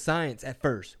was the science at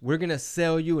first. We're going to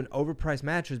sell you an overpriced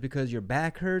mattress because your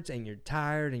back hurts and you're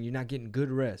tired and you're not getting good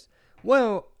rest.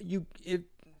 Well,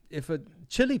 if a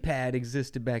chili pad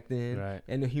existed back then, Right.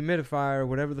 and a humidifier or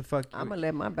whatever the fuck, I'm gonna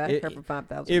let my back hurt for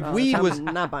 $5,000. if weed was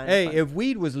not buying hey, if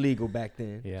weed was legal back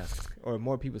then, Yeah. or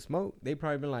more people smoke, they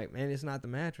probably been like, man, it's not the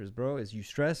mattress, bro. It's you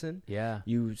stressing. Yeah.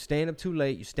 You staying up too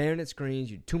late. You staring at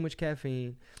screens. You too much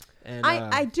caffeine. And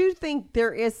I do think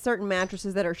there is certain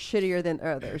mattresses that are shittier than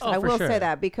others. Oh, I for will sure. say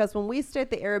that because when we stayed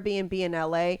at the Airbnb in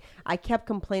LA, I kept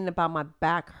complaining about my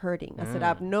back hurting. I said, I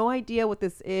have no idea what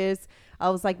this is.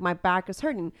 I was like, my back is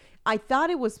hurting. I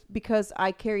thought it was because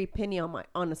I carry Penny on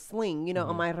a sling, you know,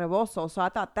 on my rebozo. So I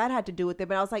thought that had to do with it.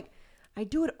 But I was like, I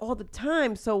do it all the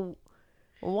time. So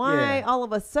why all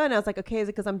of a sudden? I was like, okay, is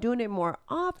it because I'm doing it more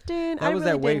often? that was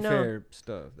that didn't know. Wayfair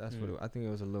stuff. That's what I think it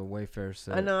was a little Wayfair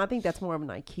stuff. I know. I think that's more of an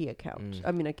IKEA couch.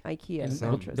 I mean, an IKEA And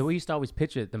mattress. the way we used to always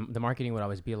pitch it, the marketing would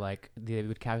always be like, they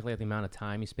would calculate the amount of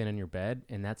time you spend in your bed,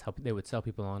 and that's how they would sell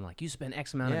people on, like, you spend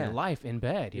X amount of your life in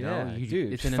bed, you know?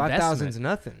 Dude, it's an 5,000's investment.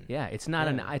 nothing. Yeah, it's not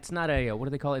it's not a, what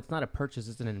do they call it? It's not a purchase,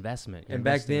 it's an investment. You're And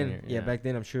back investing then, in your- back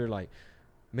then, I'm sure like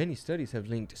many studies have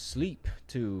linked sleep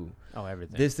to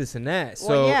everything. this, and that. Well,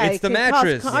 So yeah, it's it the could cause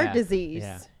mattress. heart Yeah. disease,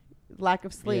 Yeah. lack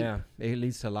of sleep. Yeah, it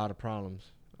leads to a lot of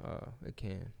problems. It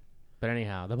can. But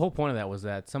anyhow, the whole point of that was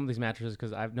that some of these mattresses,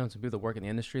 because I've known some people that work in the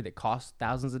industry that cost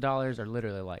thousands of dollars, are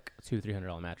literally like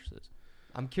 $200-$300 mattresses.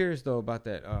 I'm curious though about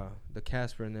that. The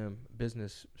Casper and them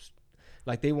business,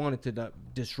 like they wanted to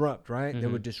disrupt, right? They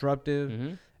were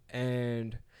disruptive,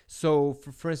 and so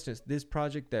for instance, this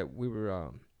project that we're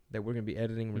gonna be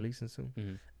editing and releasing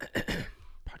soon.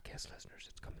 Podcast listeners,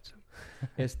 it's coming soon.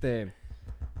 It's the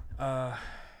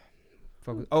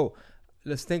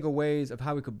let's think of ways of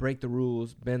how we could break the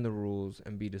rules, bend the rules,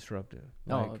 and be disruptive.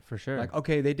 For sure. Like,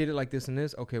 okay, they did it like this and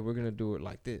this. Okay, we're gonna do it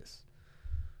like this.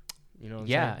 You know what I'm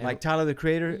saying? Like and- Tyler the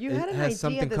Creator You had an has idea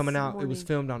something this coming out. It was morning.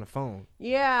 filmed on a phone.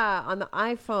 Yeah, on the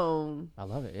iPhone. I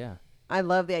love it, yeah. I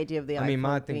love the idea of the iPhone. I mean,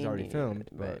 my thing's being already used, filmed,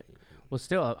 but Well,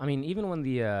 still, I mean, even when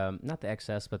the, not the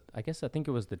XS, but I think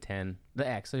it was the 10, the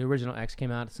X, the original X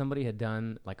came out, somebody had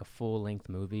done like a full-length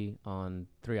movie on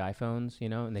 3 iPhones, you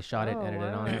know, and they shot it,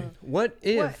 edited on it. what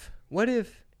if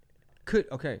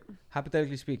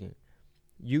hypothetically speaking,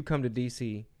 you come to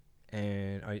DC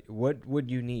and what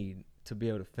would you need to be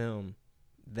able to film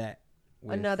that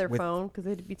with, Another phone, because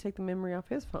it'd take the memory off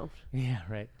his phone. Yeah,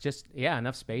 right. Just,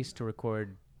 enough space to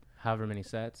record however many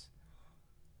sets.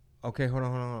 Okay, hold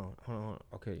on.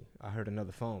 Okay, I heard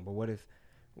another phone, but what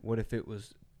if it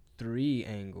was 3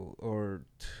 angle or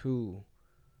 2?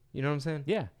 You know what I'm saying?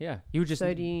 Yeah. You just,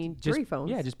 So do you need just 3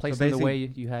 phones? Yeah, just place So them the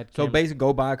way you had. So basically,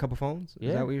 go buy a couple phones. Is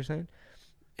Yeah. that what you're saying?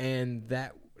 And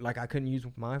that, like, I couldn't use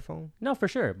my phone. No, for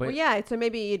sure. But Well, yeah, so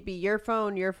maybe it'd be your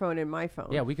phone, and my phone.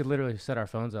 yeah, we could literally set our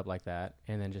phones up like that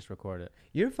and then just record it.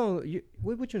 Your phone.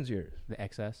 Which one's yours? The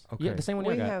XS. Okay. Yeah, the same one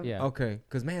you We got. have- Yeah. Okay,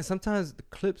 because man, sometimes the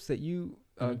clips that you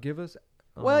give us.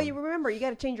 Well, you remember you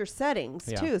got to change your settings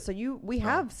Yeah. too. So we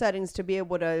have settings to be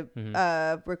able to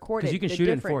record it. 'Cause you can the shoot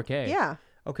it in different- 4K. Yeah.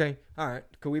 Okay, all right.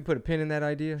 Could we put a pin in that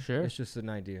idea? Sure. It's just an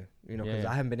idea, you know, Yeah, because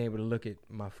yeah. I haven't been able to look at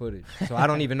my footage, so I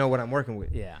don't even know what I'm working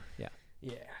with. Yeah. Yeah.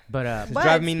 But It's But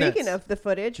driving me speaking nuts. of the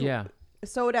footage, yeah.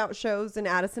 sold out shows in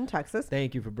Addison, Texas.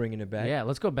 Thank you for bringing it back. Yeah,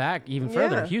 let's go back even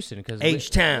further. Yeah. Houston, because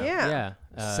H-Town. Yeah.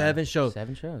 7 shows.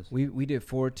 7 shows. We did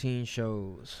 14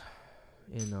 shows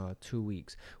in 2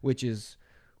 weeks, which is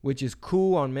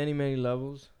cool on many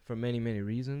levels for many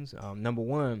reasons. Number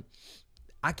one,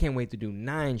 I can't wait to do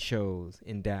 9 shows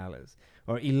in Dallas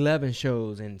or 11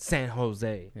 shows in San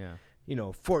Jose. Yeah.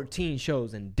 14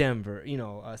 shows in Denver.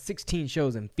 16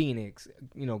 shows in Phoenix.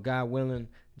 God willing,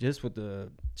 just with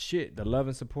the love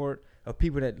and support of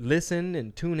people that listen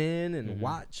and tune in and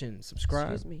watch and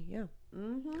subscribe. Excuse me. Yeah.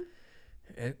 Mm-hmm.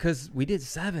 Because we did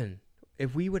 7.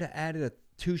 If we would have added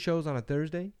 2 shows on a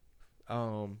Thursday,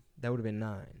 that would have been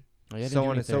 9. Oh, yeah, So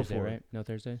on and so Thursday, forth. right? No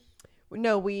Thursday?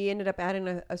 No, we ended up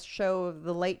adding a show of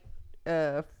the late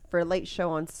for a late show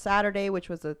on Saturday, which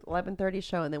was a 11:30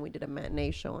 show, and then we did a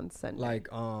matinee show on Sunday.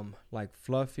 Like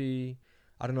Fluffy.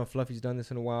 I don't know if Fluffy's done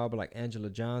this in a while, but like Angela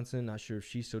Johnson, not sure if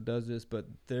she still does this, but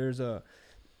there's a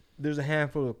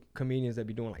handful of comedians that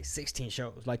be doing like 16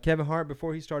 shows. Like Kevin Hart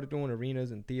before he started doing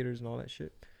arenas and theaters and all that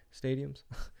shit, stadiums.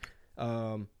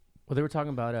 Well, they were talking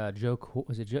about Joe.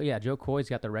 Was it Joe? Yeah, Joe Coy's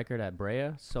got the record at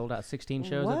Brea. Sold out 16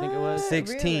 shows, I think it was. What?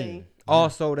 16, Really? all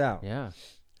sold out. Yeah.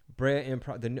 Brea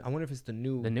Improv. I wonder if it's the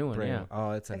new one, Brea. yeah.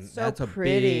 Oh, It's so that's a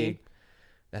pretty. big.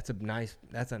 That's a nice.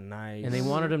 And they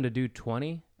wanted him to do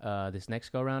 20 this next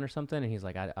go round or something, and he's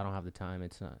like, I don't have the time.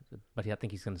 It's not. But I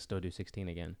think he's going to still do 16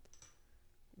 again.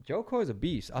 Joe Coy's a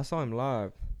beast. I saw him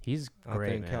live. He's out great,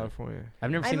 there in man. California. I've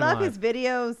never I seen love him his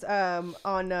videos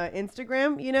on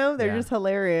Instagram. You know, they're Yeah. just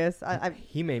hilarious.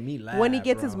 He made me laugh. When he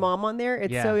gets bro. his mom on there,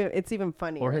 it's it's even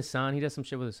funny. Or his son. He does some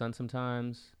shit with his son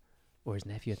sometimes. Or his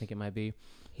nephew, I think it might be.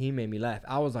 He made me laugh.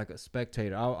 I was like a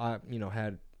spectator. I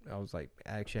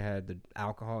actually had the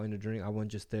alcohol in the drink. I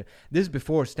wasn't just there. This is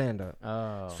before stand up.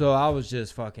 Oh. So I was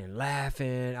just fucking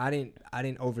laughing. I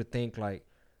didn't overthink like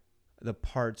the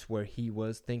parts where he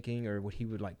was thinking or what he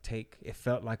would like take. It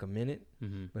felt like a minute,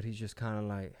 but he's just kind of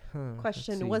like,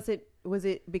 Question: Was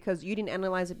it because you didn't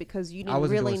analyze it because you I didn't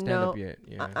wasn't really doing know? stand-up yet.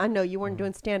 Yeah. I know you weren't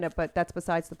doing stand up, but that's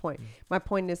besides the point. My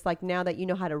point is like now that you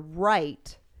know how to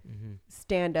write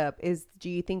stand up, do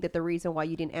you think that the reason why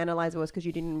you didn't analyze it was because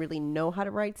you didn't really know how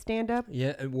to write stand up?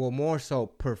 Yeah, well, more so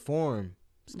perform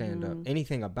stand up,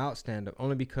 anything about stand up,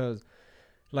 only because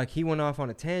like he went off on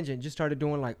a tangent, just started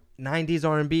doing like 90s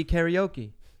R&B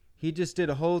karaoke. He just did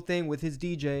a whole thing with his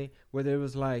DJ where there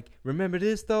was like, remember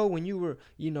this though, when you were,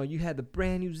 you had the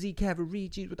brand new Z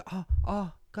Cavaricci with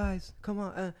the, guys, come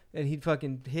on. And he'd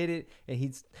fucking hit it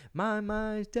and my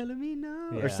mind's telling me no.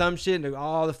 Yeah. Or some shit. And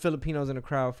all the Filipinos in the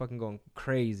crowd fucking going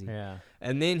crazy. Yeah.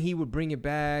 And then he would bring it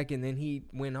back and then he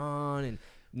went on. And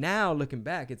now looking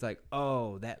back, it's like,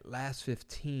 oh, that last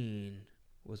 15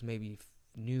 was maybe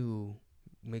new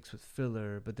mixed with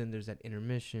filler. But then there's that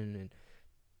intermission. And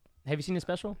Have you seen his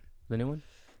special? The new one?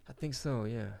 I think so,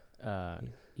 yeah.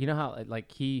 You know how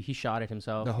like he shot it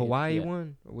himself? The Hawaii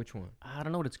one? Or which one? I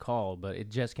don't know what it's called, but it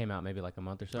just came out maybe like a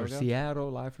month or so Or ago.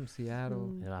 Seattle, live from Seattle.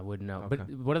 And I wouldn't know. Okay. But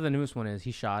what the newest one is,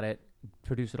 he shot it,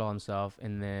 produced it all himself,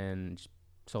 and then just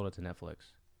sold it to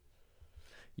Netflix.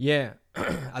 Yeah,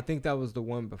 I think that was the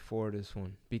one before this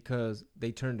one because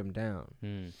they turned him down.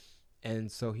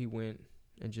 And so he went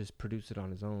and just produced it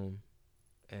on his own.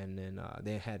 And then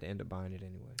they had to end up buying it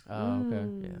anyway. Oh,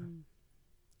 okay. Yeah.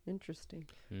 Interesting.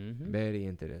 Very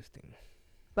interesting.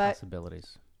 But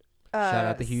possibilities. Shout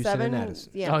out to Houston and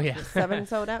Addison. Yeah. Oh, yeah. 7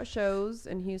 sold out shows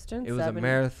in Houston. It was a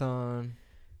marathon.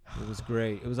 It was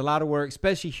great. It was a lot of work,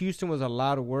 especially Houston was a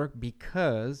lot of work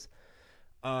because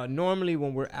normally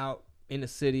when we're out in the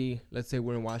city, let's say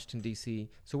we're in Washington, D.C.,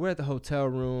 so we're at the hotel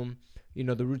room.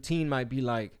 The routine might be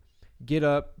like, get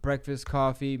up, breakfast,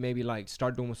 coffee, maybe like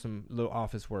start doing some little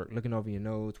office work, looking over your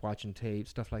notes, watching tape,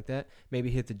 stuff like that.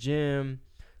 Maybe hit the gym,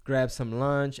 grab some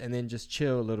lunch, and then just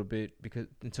chill a little bit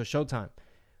until showtime.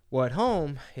 Well, at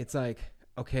home, it's like,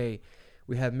 okay,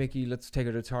 we have Mickey, let's take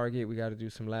her to Target. We got to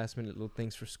do some last minute little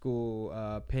things for school.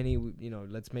 Penny,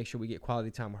 let's make sure we get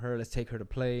quality time with her. Let's take her to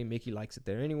play. Mickey likes it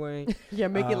there anyway. Yeah,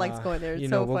 Mickey likes going there. It's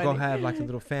so we'll funny. go have like a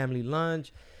little family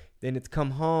lunch. Then it's come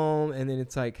home, and then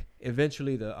it's like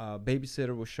eventually the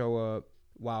babysitter will show up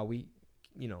while we,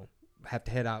 have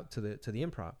to head out to the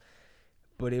improv.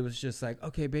 But it was just like,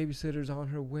 okay, babysitter's on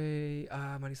her way.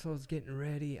 Marisol's getting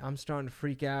ready. I'm starting to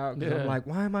freak out because I'm like,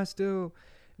 why am I still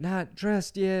not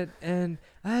dressed yet? And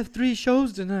I have 3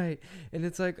 shows tonight. And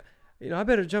it's like, I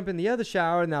better jump in the other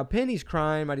shower. Now Penny's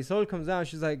crying. Marisol comes out.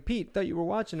 She's like, Pete, thought you were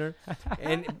watching her.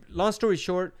 And long story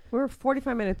short, we're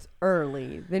 45 minutes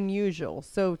early than usual.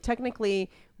 So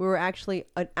technically, we were actually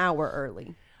an hour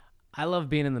early. I love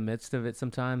being in the midst of it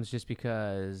sometimes just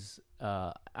because,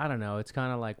 I don't know, it's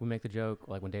kind of like we make the joke,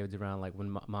 like when David's around, like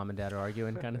when mom and dad are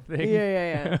arguing kind of thing.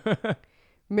 Yeah.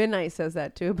 Midnight says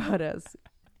that too about us.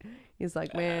 He's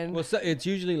like, man. Well, so it's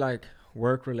usually like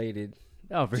work-related.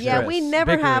 Oh, for sure. Yeah, we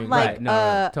never have like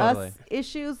totally. us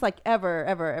issues like ever.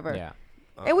 Yeah.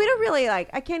 And we don't really I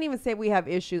can't even say we have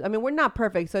issues. I mean, we're not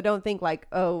perfect, so don't think like,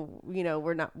 oh,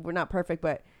 we're not perfect,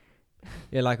 but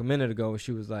yeah, like a minute ago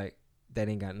she was like, that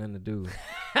ain't got nothing to do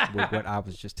with what I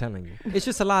was just telling you. It's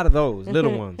just a lot of those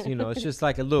little ones, it's just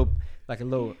like a little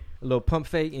pump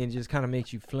fake and it just kind of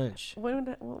makes you flinch.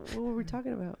 What were we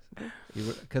talking about?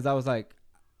 Because I was like,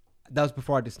 that was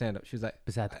before I did stand up. She was like,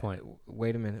 beside the point.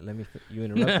 Wait a minute, you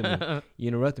interrupted me. You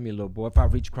interrupted me, little boy. If I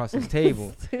reach across this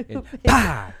table and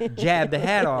jab the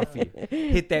hat off you,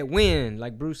 hit that wind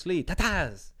like Bruce Lee,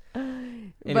 tatas.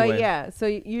 Anyway. But yeah, so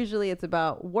usually it's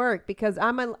about work because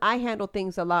I handle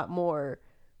things a lot more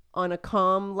on a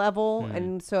calm level,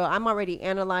 and so I'm already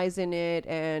analyzing it,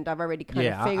 and I've already kind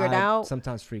of figured out.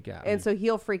 Sometimes freak out, and so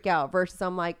he'll freak out. Versus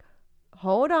I'm like,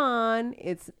 hold on,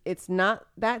 it's not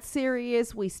that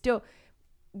serious. We still,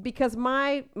 because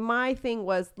my thing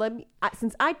was,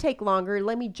 since I take longer,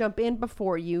 let me jump in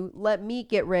before you. Let me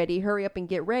get ready. Hurry up and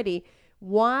get ready.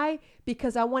 Why?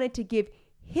 Because I wanted to give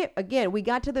him, again, we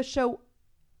got to the show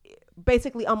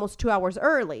basically almost 2 hours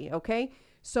early. Okay.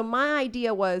 So my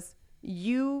idea was,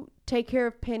 you take care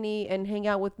of Penny and hang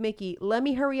out with Mickey. Let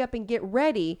me hurry up and get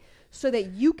ready so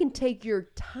that you can take your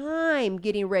time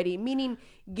getting ready, meaning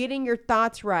getting your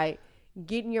thoughts right,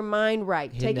 getting your mind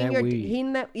right, taking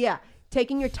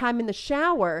your time in the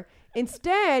shower.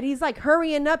 Instead, he's like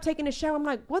hurrying up, taking a shower. I'm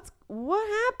like, what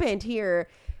happened here?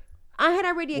 I had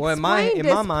already explained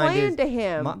this plan to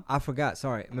him. I forgot.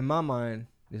 Sorry. In my mind,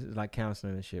 this is like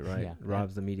counseling and shit, right? Yeah.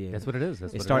 Rob's the mediator. That's what it is.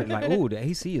 It started like, ooh, the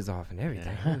AC is off and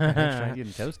everything. Getting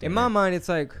toasty. In my mind, it's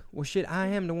like, well, shit, I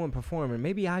am the one performing.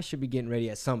 Maybe I should be getting ready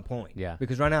at some point. Yeah.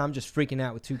 Because right now I'm just freaking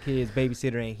out with 2 kids.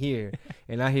 Babysitter ain't here.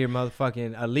 And I hear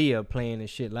motherfucking Aaliyah playing and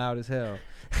shit loud as hell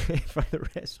from the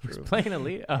restroom. Playing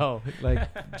Aaliyah? Oh. Like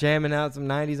jamming out some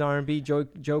 90s R&B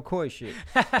Joe Coy shit.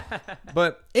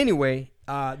 But anyway,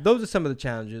 those are some of the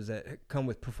challenges that come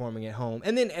with performing at home.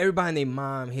 And then everybody and their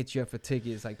mom hits you up for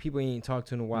tickets. Like people you ain't talked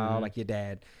to in a while, like your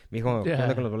dad. You know,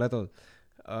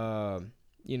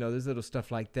 there's little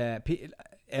stuff like that.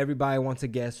 Everybody wants a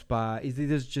guest spot.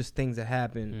 There's just things that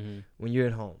happen when you're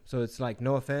at home. So it's like,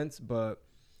 no offense, but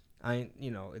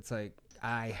it's like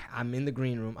I'm in the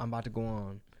green room. I'm about to go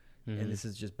on. And this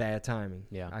is just bad timing.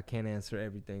 Yeah. I can't answer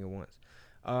everything at once.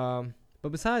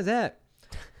 But besides that,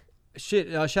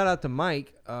 shout out to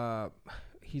Mike.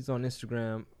 He's on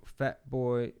Instagram,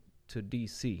 Fatboy to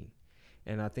DC,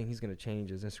 and I think he's gonna change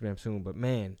his Instagram soon. But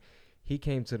man, he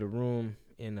came to the room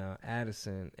in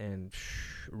Addison and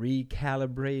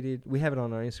recalibrated. We have it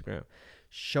on our Instagram.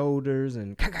 Shoulders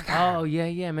and oh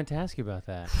yeah, I meant to ask you about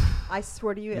that. I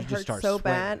swear to you, it hurts so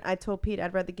bad. I told Pete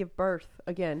I'd rather give birth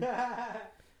again.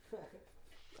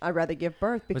 I'd rather give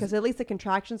birth because at least the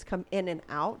contractions come in and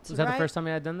out. Was that the first time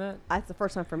you had done that? That's the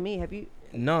first time for me. Have you?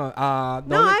 No.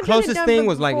 The closest thing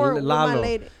was like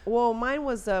Lalo. Well, mine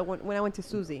was when I went to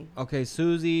Susie. Okay,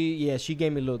 Susie. Yeah, she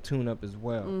gave me a little tune up as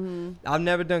well. I've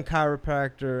never done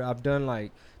chiropractor. I've done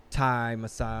like Thai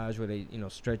massage where they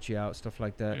stretch you out, stuff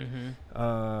like that.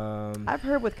 I've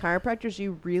heard with chiropractors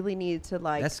you really need to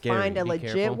find a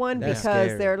legit one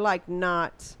because they're like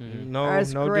not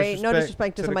as great. No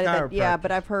disrespect to somebody that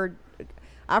but I've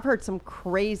heard some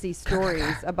crazy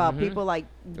stories about people like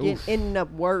ending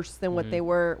up worse than what they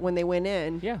were when they went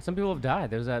in. Yeah, some people have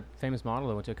died. There's that famous model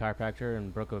that went to a chiropractor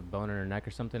and broke a bone in her neck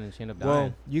or something, and she ended up dying.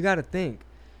 Well, you got to think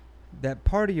that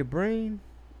part of your brain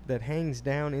that hangs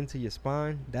down into your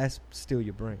spine, that's still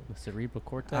your brain. The cerebral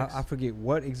cortex? I forget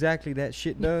what exactly that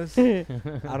shit does. I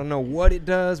don't know what it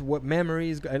does, what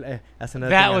memories. That's another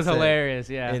that thing was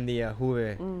hilarious, yeah. In the I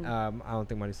don't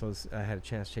think Marisol had a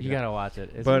chance to check it out. You got to watch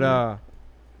it. But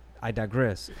I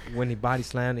digress. When he body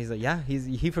slammed, he's like,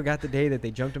 he forgot the day that they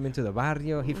jumped him into the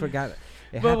barrio. He forgot.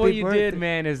 But what you did,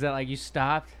 man, is that like you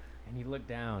stopped and you looked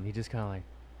down. He just kind of like,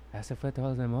 ¿Ese fue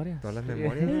todas las memorias? Todas las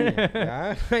memorias.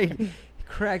 Yeah.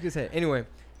 Cracked his head. Anyway,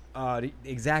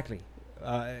 exactly.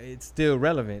 It's still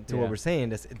relevant to what we're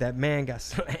saying. That man got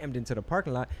slammed into the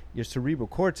parking lot, your cerebral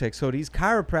cortex. So these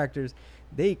chiropractors,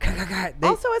 they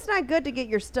also, it's not good to get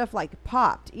your stuff like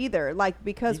popped either, like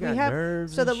because we have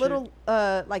the little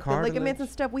like cartilage. The ligaments and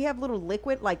stuff. We have little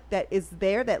liquid like that is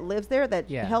there that lives there that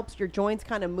helps your joints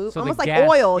kind of move, so almost like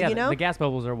oil. The gas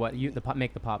bubbles are what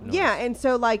make the pop noise. Yeah, and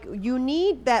so like you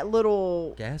need that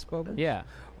little gas bubble. Yeah.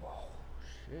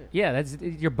 Yeah, that's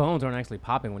your bones aren't actually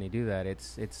popping when you do that.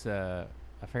 It's I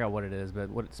forgot what it is, but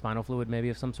spinal fluid maybe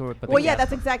of some sort. But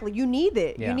that's exactly. You need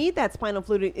it. Yeah. You need that spinal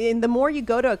fluid, and the more you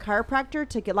go to a chiropractor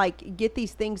to get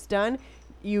these things done,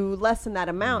 you lessen that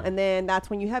amount, and then that's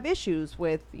when you have issues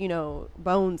with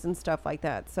bones and stuff like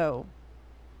that. So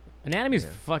anatomy is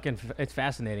it's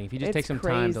fascinating if you just take some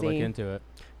time to look into it.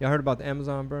 Y'all heard about the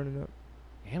Amazon burning up?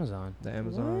 Amazon. The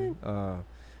Amazon.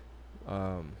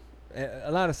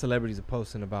 A lot of celebrities are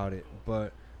posting about it,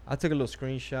 but I took a little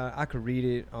screenshot. I could read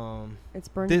it. It's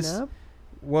burning up?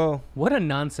 Well, what a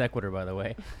non sequitur, by the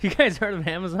way. You guys heard of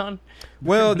Amazon?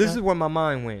 Well, this is where my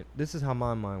mind went. This is how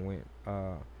my mind went.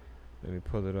 Let me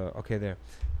pull it up. Okay, there.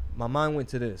 My mind went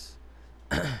to this.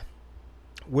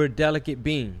 We're delicate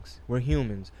beings. We're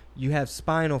humans. You have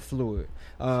spinal fluid.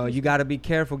 You got to be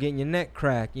careful getting your neck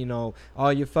cracked.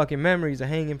 All your fucking memories are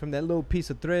hanging from that little piece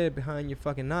of thread behind your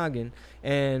fucking noggin.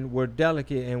 And we're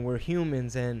delicate and we're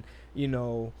humans and,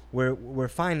 we're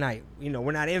finite.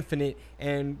 We're not infinite.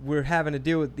 And we're having to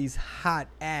deal with these hot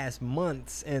ass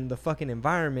months and the fucking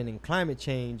environment and climate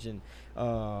change and,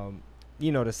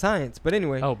 the science. But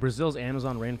anyway. Oh, Brazil's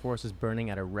Amazon rainforest is burning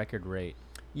at a record rate.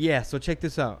 Yeah, so check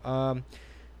this out.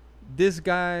 This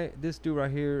dude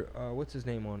right here, what's his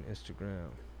name on Instagram?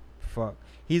 Fuck.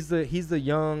 He's the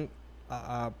young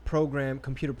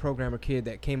computer programmer kid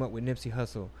that came up with Nipsey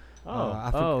Hussle.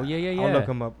 Yeah. I'll look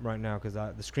him up right now because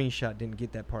the screenshot didn't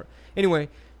get that part. Anyway,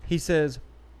 he says,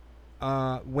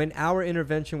 When our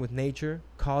intervention with nature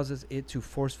causes it to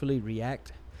forcefully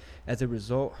react as a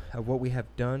result of what we have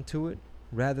done to it,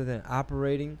 rather than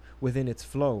operating within its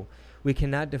flow, we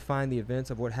cannot define the events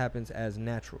of what happens as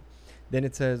natural. Then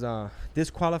it says, this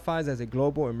qualifies as a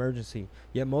global emergency,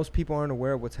 yet most people aren't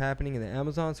aware of what's happening in the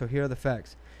Amazon, so here are the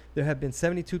facts. There have been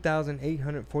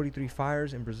 72,843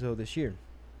 fires in Brazil this year.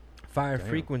 Fire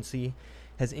frequency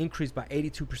has increased by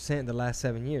 82% in the last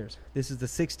 7 years. This is the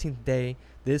 16th day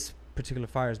this particular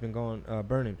fire has been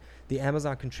burning. The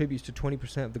Amazon contributes to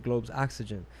 20% of the globe's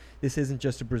oxygen. This isn't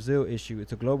just a Brazil issue,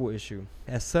 it's a global issue.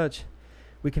 As such,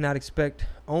 we cannot expect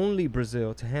only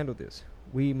Brazil to handle this.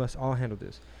 We must all handle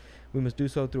this. We must do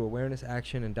so through awareness,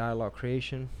 action, and dialogue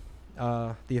creation.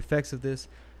 The effects of this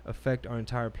affect our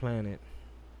entire planet.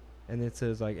 And it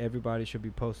says, like, everybody should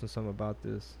be posting something about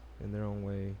this in their own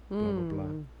way, blah, blah,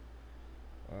 blah.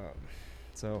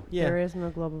 So, yeah. There is no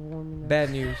global warming.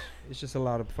 Bad news. It's just a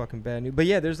lot of fucking bad news. But,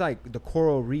 yeah, there's, like, the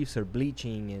coral reefs are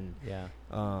bleaching and... Yeah.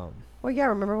 Well, yeah,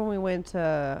 remember when we went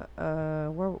to...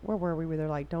 where were we? We were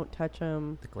like, don't touch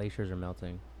them. The glaciers are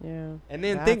melting. Yeah. And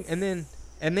then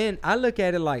And then I look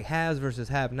at it like haves versus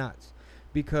have-nots,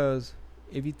 because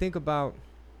if you think about,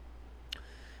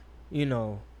 you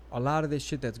know, a lot of this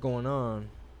shit that's going on,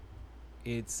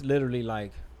 it's literally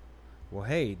like, well,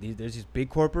 hey, there's these big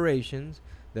corporations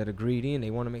that are greedy and they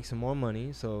want to make some more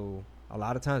money. So a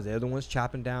lot of times they're the ones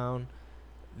chopping down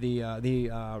the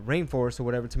rainforest or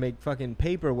whatever to make fucking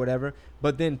paper or whatever.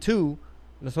 But then too,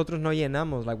 nosotros no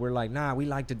llenamos, like we're like, nah, we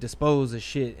like to dispose of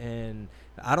shit, and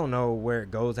I don't know where it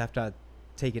goes after I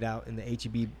take it out in the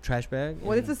HEB trash bag.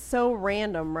 Well, this is so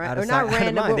random, right? Or Not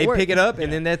random. They pick it up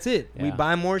and then that's it. Yeah. We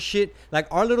buy more shit. Like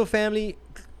our little family,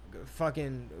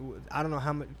 fucking, I don't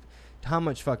know how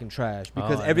much fucking trash,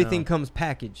 because everything comes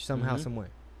packaged somehow, some way.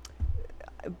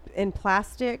 In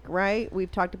plastic, right?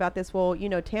 We've talked about this. Well, you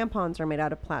know, tampons are made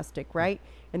out of plastic, right?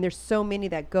 And there's so many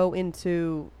that go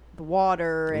into the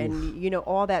water and, you know,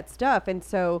 all that stuff. And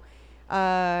so,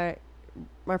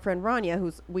 my friend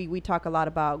Rania, we talk a lot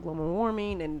about global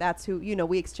warming, and that's who, you know,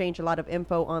 we exchange a lot of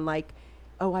info on, like,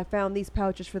 oh, I found these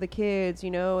pouches for the kids,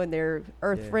 you know, and they're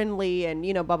earth friendly and,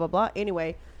 you know, blah, blah, blah.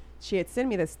 Anyway, she had sent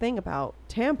me this thing about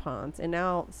tampons, and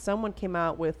now someone came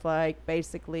out with, like,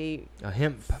 basically A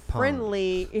hemp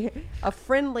friendly, a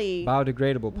friendly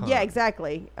biodegradable pond. Yeah,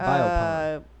 exactly.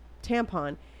 Biopond.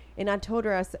 Tampon. And I told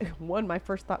her, I said, my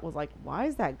first thought was like, why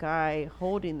is that guy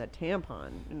holding the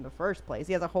tampon in the first place?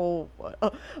 He has a whole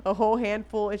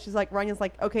handful. And she's like, Ryan's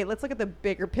like, okay, let's look at the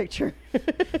bigger picture.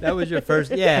 That was your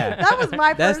first, yeah. That was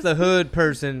my That's first. the hood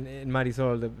person in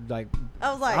Marisol. Like,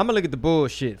 I was like, I'm gonna look at the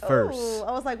bullshit first.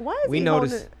 I was like, why is We he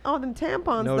noticed- holding all them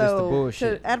tampons noticed the though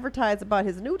bullshit. to advertise about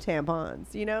his new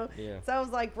tampons? You know? Yeah. So I was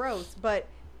like, gross, but.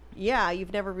 Yeah,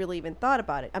 you've never really even thought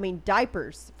about it. I mean,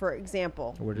 diapers, for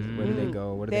example. Where do they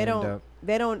go? Where do they end up?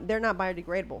 They're not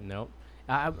biodegradable. Nope.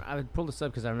 I pulled this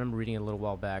up because I remember reading it a little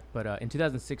while back. But in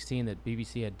 2016, that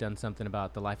BBC had done something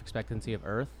about the life expectancy of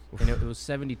Earth, and it was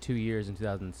 72 years in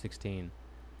 2016.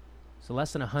 So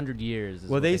less than 100 years. Is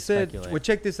Well, what they said. speculate. Well,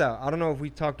 check this out. I don't know if we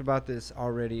talked about this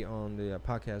already on the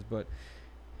podcast, but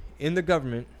in the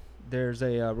government, there's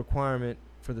a requirement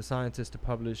for the scientists to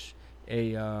publish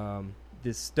a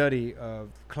this study of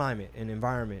climate and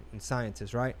environment and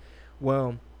scientists, right?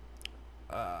 Well,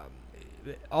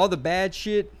 all the bad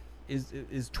shit is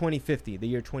 2050, the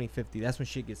year 2050. That's when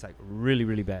shit gets like really,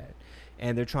 really bad.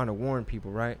 And they're trying to warn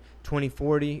people, right?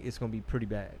 2040, it's going to be pretty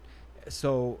bad.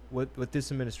 So with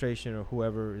this administration or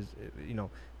whoever is, you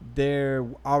know, they're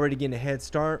already getting a head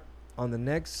start on the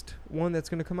next one that's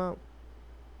going to come out.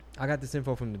 I got this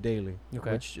info from the Daily,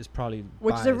 which is probably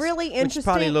biased, is a really interesting. Which is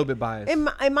probably a little bit biased.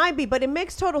 It might be, but it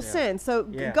makes total sense. So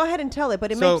go ahead and tell it,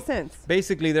 but it makes sense.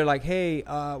 Basically, they're like, hey,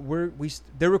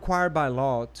 they're required by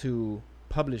law to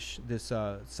publish this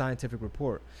scientific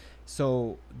report.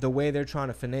 So the way they're trying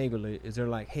to finagle it is they're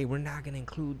like, hey, we're not going to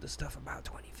include the stuff about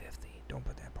 2050. Don't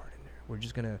put that part in there. We're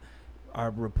just going to, our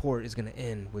report is going to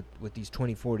end with these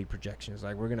 2040 projections.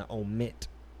 Like, we're going to omit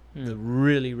the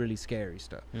really, really scary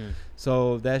stuff.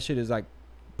 So that shit is like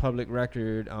public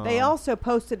record. They also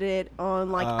posted it on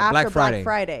like after Black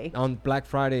Friday. On Black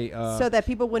Friday. So that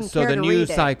people wouldn't care to read it.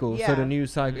 So the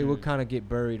news cycle, it would kind of get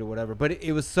buried or whatever. But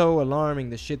it was so alarming,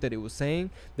 the shit that it was saying,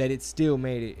 that it still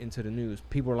made it into the news.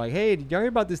 People were like, hey, did y'all hear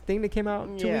about this thing that came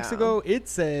out 2 weeks ago? It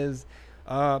says,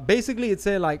 basically it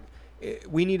said like,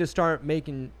 we need to start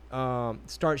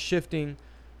shifting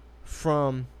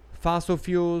from fossil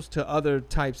fuels to other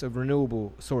types of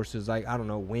renewable sources, like, I don't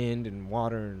know, wind and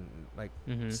water and like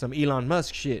some Elon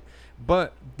Musk shit.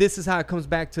 But this is how it comes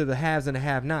back to the haves and the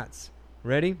have-nots.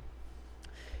 Ready?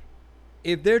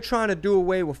 if they're trying to do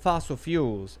away with fossil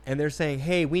fuels and they're saying,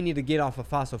 hey, we need to get off of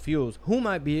fossil fuels, who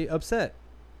might be upset?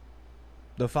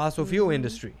 The fossil fuel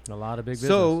industry. A lot of big business.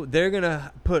 So they're going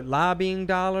to put lobbying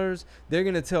dollars. They're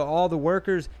going to tell all the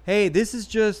workers, hey, this is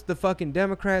just the fucking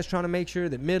Democrats trying to make sure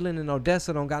that Midland and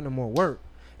Odessa don't got no more work.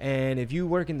 And if you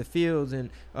work in the fields and,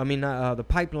 the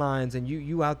pipelines, and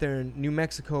you out there in New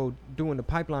Mexico doing the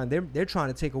pipeline, they're trying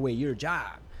to take away your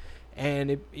job.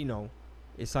 And,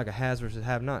 it's like a haves versus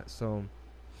have-nots. So...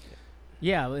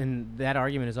 Yeah, and that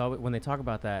argument is always when they talk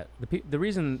about that. The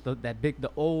reason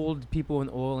the old people in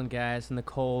oil and gas and the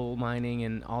coal mining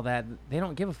and all that, they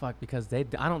don't give a fuck because I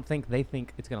don't think they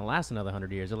think it's gonna last another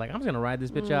 100 years. They're like, I'm just gonna ride this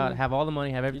bitch out, have all the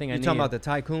money, have everything I need. You talking about the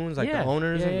tycoons, like the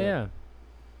owners? Yeah.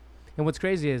 And what's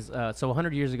crazy is, so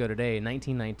 100 years ago today,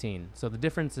 1919. So the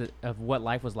difference of what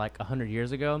life was like 100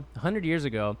 years ago. 100 years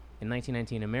ago, in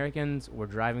 1919, Americans were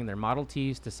driving their Model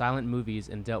Ts to silent movies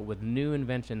and dealt with new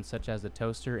inventions such as the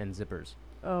toaster and zippers.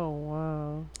 Oh,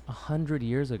 wow. 100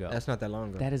 years ago. That's not that long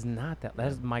ago. That is not that. That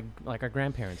is our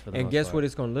grandparents for the most most guess part. what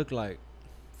it's going to look like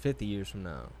 50 years from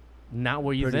now? Not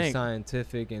what you Pretty think.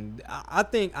 scientific. And I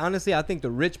think, honestly, the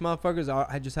rich motherfuckers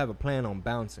I just have a plan on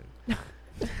bouncing.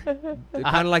 Kind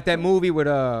of like that movie with,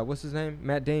 what's his name?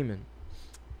 Matt Damon.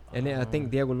 And then I think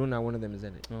Diego Luna, one of them, is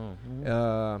in it.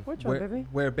 Which one, baby?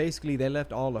 Where basically they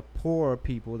left all the poor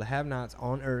people, the have-nots,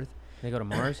 on Earth. They go to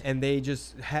Mars? And they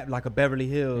just have like a Beverly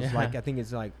Hills. Yeah. Like, I think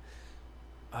it's like,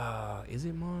 is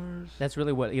it Mars? That's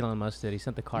really what Elon Musk did. He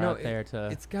sent the car out there to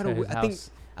it's got to his house.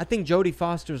 I think Jodie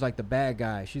Foster's like the bad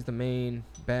guy. She's the main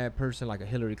bad person, like a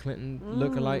Hillary Clinton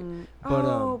lookalike.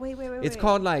 But wait. It's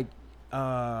called like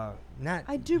not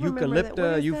I do remember that.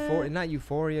 What is not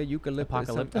Euphoria, Eucalyptus.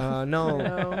 Apocalypta?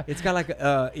 No. It's got like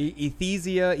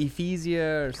Ephesia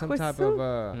or some type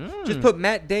of just put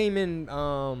Matt Damon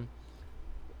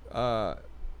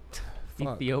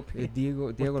Ethiopia.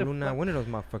 Diego Luna, fuck? One of those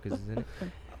motherfuckers is in it.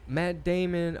 Matt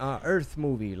Damon Earth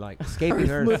movie, like Escaping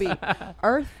Earth.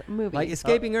 Earth movie. Like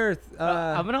Escaping Earth.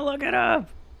 I'm going to look it up.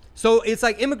 So it's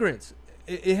like immigrants.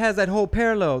 It has that whole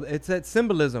parallel. It's that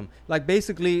symbolism. Like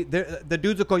basically, the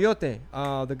dude's a coyote.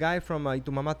 The guy from Y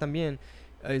Tu Mamá También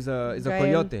is a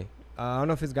coyote. I don't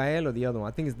know if it's Gael or the other one.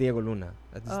 I think it's Diego Luna.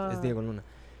 It's Diego Luna.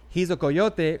 He's a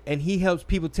coyote, and he helps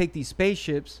people take these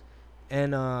spaceships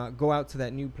and go out to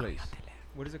that new place.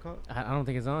 What is it called? I don't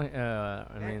think it's on. Matt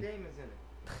Damon's in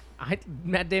it.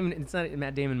 Matt Damon. It's not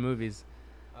Matt Damon movies.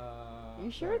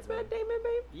 You sure it's Matt Damon,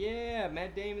 babe? Yeah,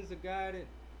 Matt Damon's the guy that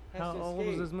has How to old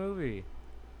escape. was this movie?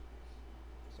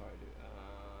 Sorry,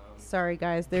 dude. Sorry,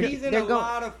 guys. He's in a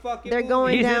lot of fucking They're movies.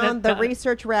 going He's in down a the ton.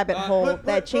 research rabbit hole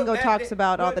that Chingo talks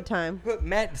about all the time. Put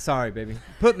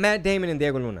Matt Damon and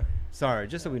Diego Luna. Sorry,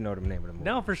 just so we know the name of the movie.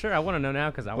 No, for sure. I want to know now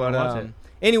because I want to watch it.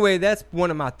 Anyway, that's one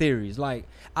of my theories. Like,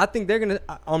 I think they're gonna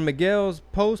on Miguel's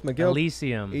post.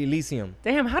 Elysium.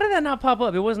 Damn, how did that not pop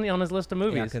up? It wasn't on his list of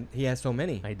movies. Yeah, he has so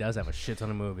many. He does have a shit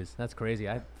ton of movies. That's crazy.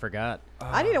 I forgot.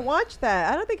 I need to watch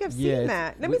that. I don't think I've seen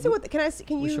that. Let me see what. Can I see?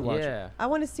 Can we you? should watch Yeah. it. I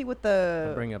want to see what the.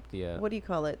 I'll bring up the. What do you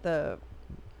call it? The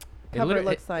It cover literally-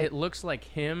 looks like. It looks like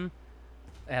him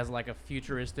as like a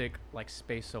futuristic like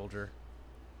space soldier.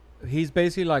 He's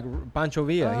basically like Pancho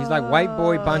Villa. He's like white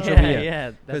boy Pancho Yeah, Villa.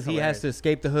 yeah, Because he has to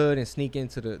escape the hood and sneak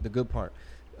into the good part,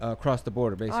 across the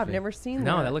border, basically. Oh, I've never seen that.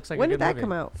 No, that looks like when a good did that movie.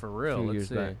 come out? For real. Few Let's years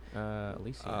see. back.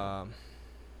 Elysium.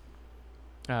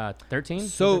 13?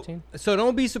 So 13?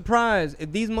 don't be surprised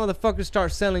if these motherfuckers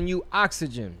start selling you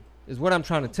oxygen. Is what I'm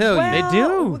trying to tell you. They do.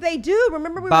 Well, they do.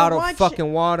 Remember we Bottled were watching.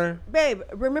 fucking water. Babe,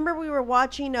 remember we were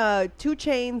watching 2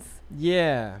 Chainz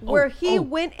Yeah. where he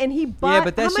went and he bought. Yeah,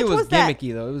 but that how shit much was that?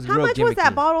 gimmicky though. It was How real much gimmicky. was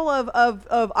that bottle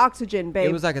of oxygen, babe?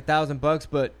 It was like $1,000,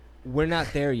 but we're not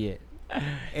there yet.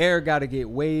 Air got to get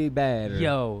way bad.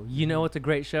 Yo, you know what's a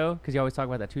great show? Because you always talk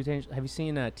about that T-Pain. Have you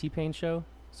seen T-Pain show,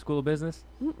 School of Business?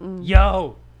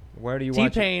 Yo, Where do you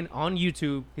watch it? T-Pain on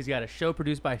YouTube. He's got a show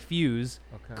produced by Fuse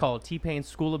called T-Pain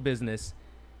School of Business.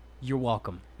 You're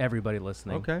welcome, everybody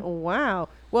listening. Okay. Wow.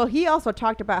 Well, he also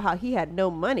talked about how he had no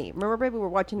money. Remember, babe, we were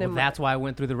watching Well, him. that's why I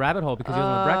went through the rabbit hole because he was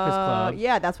on the Breakfast Club.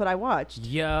 Yeah, that's what I watched.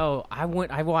 Yo, I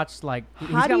watched like he's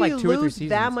How got do like you 2 or 3 lose seasons.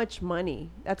 that much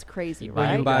money? That's crazy, When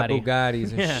When you right? buy Bugatti. Bugattis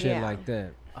and Yeah. shit Yeah. like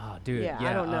that. Oh, dude. Yeah, Yeah,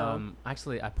 I don't know.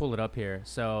 Actually, I pulled it up here.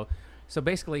 So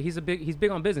basically, he's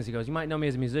big on business. He goes, you might know me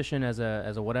as a musician, as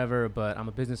a whatever, but I'm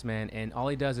a businessman. And all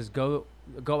he does is go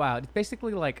out. It's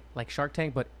basically like Shark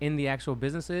Tank, but in the actual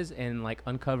businesses, and like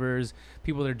uncovers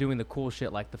people that are doing the cool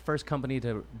shit. Like the first company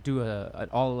to do an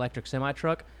all electric semi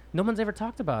truck. No one's ever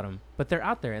talked about them, but they're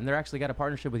out there, and they're actually got a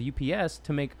partnership with UPS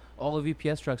to make all of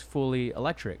UPS trucks fully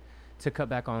electric to cut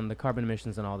back on the carbon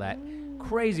emissions and all that.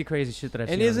 Crazy shit that I've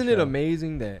seen. And on isn't the it show.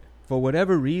 amazing that for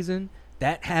whatever reason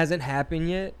that hasn't happened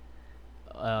yet.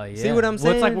 Yeah. See what I'm saying?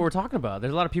 Well, it's like what we're talking about.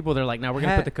 There's a lot of people that are like, now we're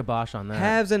going to put the kibosh on that.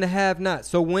 Haves and the have-nots.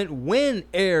 So when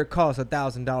air costs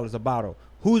 $1,000 a bottle,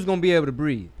 who's going to be able to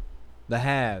breathe? The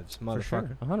haves,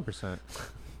 motherfucker. For sure. 100%.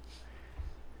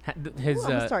 I'm going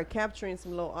to start capturing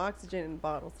some low oxygen in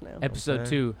bottles now. Episode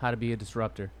 2, How to Be a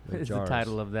Disruptor, is the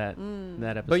title of that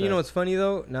episode. But you know what's funny,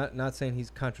 though? Not saying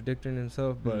he's contradicting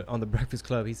himself, but on the Breakfast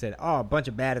Club, he said, a bunch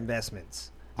of bad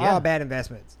investments. Yeah. All bad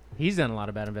investments. He's done a lot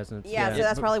of bad investments. Yeah, so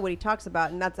that's probably what he talks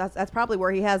about, and that's probably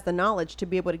where he has the knowledge to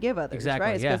be able to give others, exactly,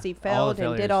 right? It's because he failed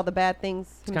and did all the bad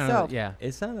things himself.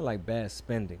 It sounded like bad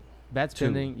spending. Bad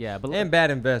spending, but and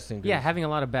bad investing. Yeah, having a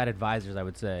lot of bad advisors, I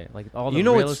would say. Like all the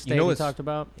real estate he talked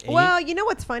about. Well, you know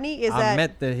what's funny is that I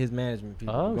met his management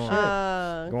people. Oh,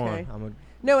 shit. Go on.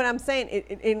 No, and I'm saying,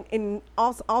 in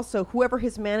also whoever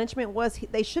his management was,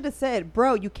 they should have said,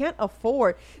 bro, you can't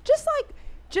afford. Just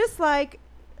like,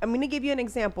 I'm going to give you an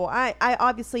example. I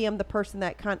obviously am the person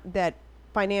that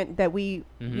we,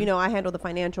 I handle the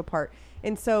financial part.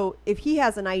 And so if he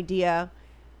has an idea,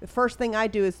 the first thing I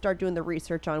do is start doing the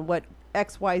research on what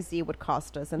XYZ would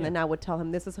cost us. And then I would tell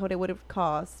him this is what it would have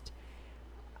cost.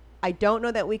 I don't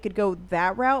know that we could go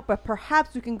that route, but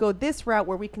perhaps we can go this route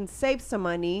where we can save some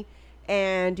money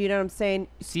and, you know what I'm saying,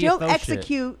 still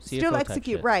execute,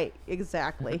 right,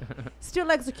 exactly. Still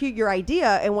execute your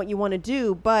idea and what you want to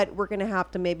do, but we're going to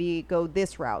have to maybe go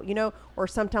this route, or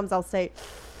sometimes I'll say,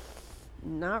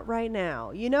 not right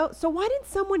now, So why didn't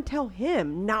someone tell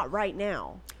him not right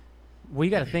now? Well,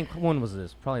 you got to think, when was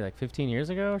this? Probably like 15 years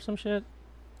ago or some shit?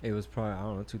 It was probably, I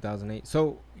don't know, 2008.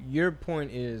 So your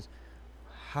point is,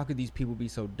 how could these people be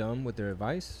so dumb with their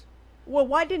advice? Well,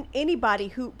 why didn't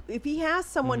anybody if he has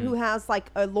someone who has like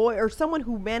a lawyer or someone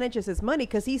who manages his money,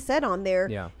 because he said on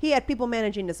there he had people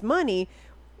managing his money.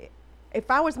 If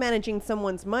I was managing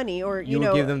someone's money, or you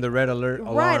would give them the red alert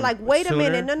alarm, right? Like, wait sooner?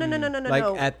 a minute, no.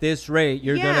 Like at this rate,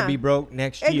 you're gonna be broke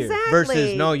next year.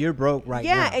 Versus no, you're broke right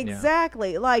now. Yeah,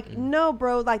 exactly. Like no,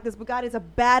 bro. Like this Bugatti's a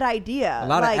bad idea. A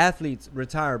lot of athletes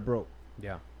retire broke.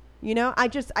 Yeah. I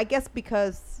guess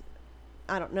because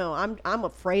I don't know. I'm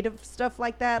afraid of stuff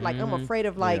like that. Like I'm afraid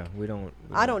of like we don't.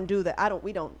 I don't do that.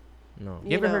 We don't. No.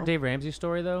 You ever heard Dave Ramsey's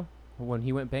story though? When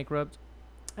he went bankrupt.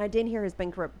 I didn't hear his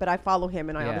bankrupt, but I follow him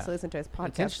and I obviously listen to his podcast.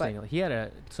 It's interesting. He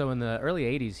had so in the early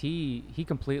 80s, he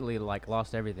completely like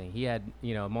lost everything. He had,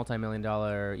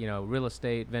 multi-million-dollar, real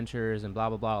estate ventures and blah,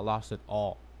 blah, blah, lost it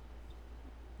all.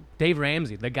 Dave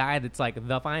Ramsey, the guy that's like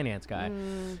the finance guy.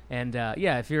 And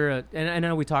if you're and I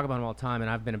know we talk about him all the time,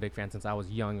 and I've been a big fan since I was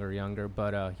younger,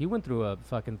 but he went through a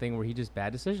fucking thing where he just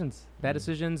bad decisions,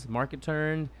 market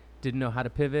turned, didn't know how to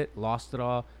pivot, lost it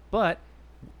all. But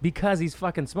because he's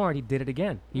fucking smart, he did it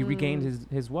again. He regained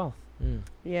his wealth.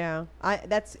 Yeah,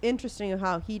 that's interesting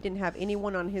how he didn't have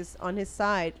anyone on his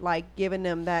side, like giving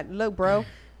them that, look, bro,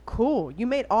 cool, you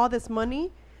made all this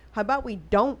money. How about we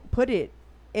don't put it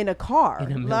in a car,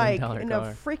 in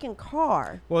a freaking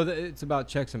car? Well, it's about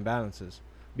checks and balances,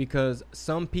 because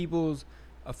some people's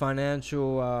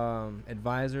financial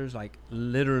advisors like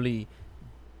literally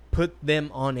put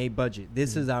them on a budget.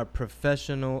 This is our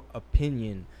professional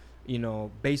opinion.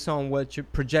 Based on what your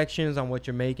projections on what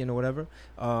you're making or whatever,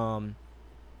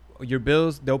 your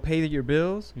bills, they'll pay your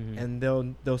bills and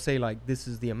they'll say like, this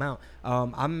is the amount.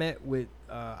 I met with,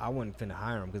 I wasn't finna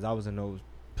hire him because I was in no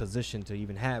position to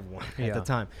even have one at the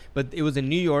time, but it was in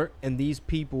New York, and these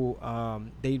people,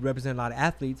 they represent a lot of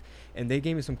athletes, and they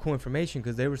gave me some cool information,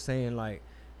 because they were saying like,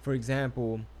 for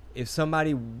example, if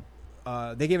somebody,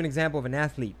 they gave an example of an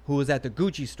athlete who was at the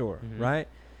Gucci store, right?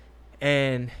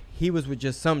 And he was with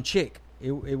just some chick.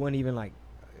 It wasn't even like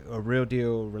a real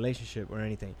deal relationship or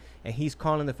anything. And he's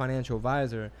calling the financial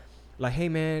advisor, like, "Hey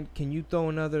man, can you throw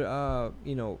another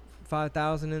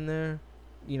 $5,000 in there?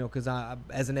 Because I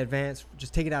as an advance,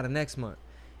 just take it out of next month."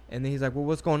 And then he's like, "Well,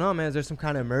 what's going on, man? Is there some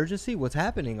kind of emergency? What's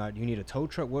happening? Do you need a tow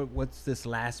truck? What's this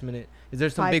last minute? Is there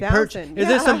some big purchase? Is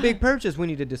there some big purchase we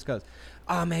need to discuss?"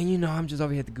 "Oh man, I'm just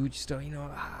over here at the Gucci store.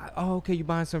 Oh, okay, you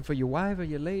buying something for your wife or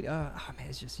your lady? Oh man,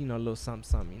 it's just a little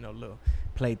something, little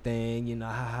plaything,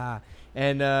 haha."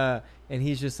 And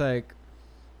he's just like,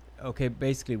 "Okay,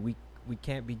 basically we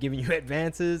can't be giving you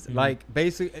advances." Like,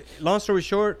 basically, long story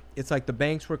short, it's like the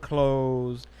banks were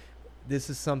closed.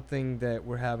 This is something that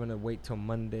we're having to wait till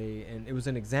Monday. And it was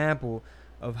an example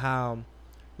of how,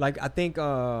 like, I think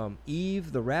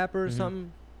Eve, the rapper or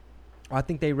something, or I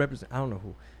think they represent, I don't know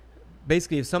who.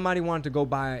 Basically, if somebody wanted to go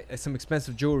buy some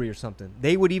expensive jewelry or something,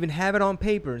 they would even have it on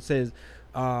paper. It says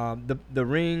the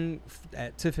ring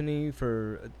at Tiffany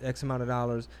for X amount of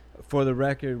dollars, for the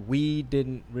record, we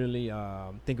didn't really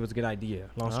think it was a good idea.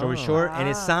 Long story short, and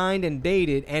it's signed and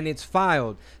dated and it's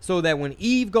filed so that when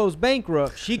Eve goes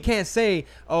bankrupt, she can't say,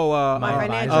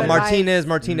 Martinez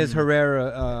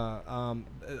Herrera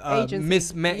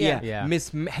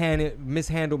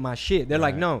mishandled my shit. They're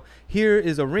like, no, here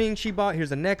is a ring she bought,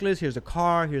 here's a necklace, here's a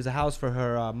car, here's a house for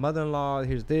her mother-in-law,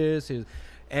 here's this,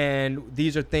 and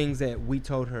these are things that we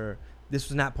told her. This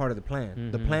was not part of the plan.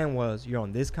 Mm-hmm. The plan was you're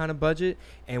on this kind of budget,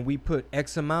 and we put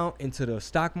X amount into the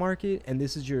stock market, and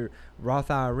this is your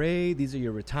Roth IRA. These are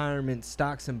your retirement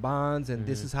stocks and bonds, and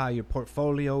this is how your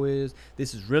portfolio is.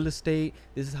 This is real estate.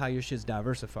 This is how your shit's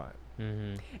diversified.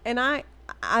 Mm-hmm. And I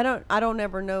don't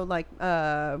ever know, like,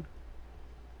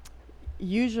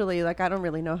 usually, like, I don't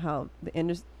really know how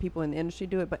the people in the industry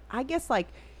do it, but I guess, like,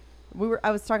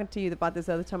 I was talking to you about this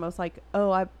other time. I was like,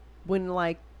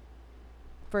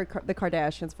 for the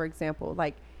Kardashians, for example,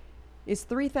 like, is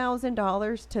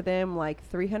 $3,000 to them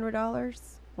like $300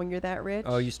 when you're that rich?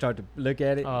 Oh, you start to look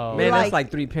at it. Oh. Man, that's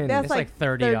like 3 pennies. That's like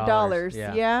 $30.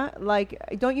 Yeah.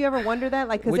 Like, don't you ever wonder that?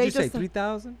 Like, would you say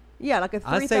 3,000? Yeah, like a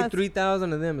 3,000. I say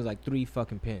 3,000 of them is like 3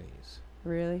 fucking pennies.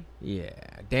 Really? Yeah,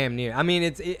 damn near. I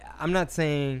mean, I'm not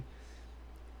saying.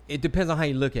 It depends on how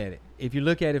you look at it. If you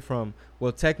look at it from,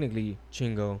 well, technically,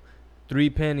 Chingo, 3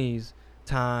 pennies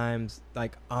times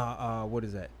like what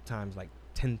is that, times like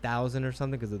 10,000 or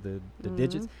something because of the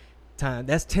digits,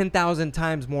 that's 10,000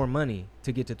 times more money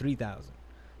to get to 3,000.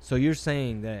 So you're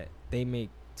saying that they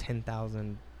make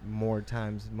 10,000 more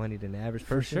times money than the average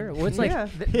person? For sure. Well, it's like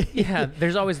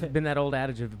there's always been that old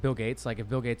adage of Bill Gates. Like, if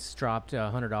Bill Gates dropped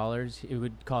 $100, it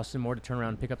would cost him more to turn around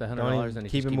and pick up the $100 and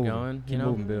keep going. Keep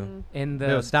moving, Bill. And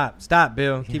Bill, stop,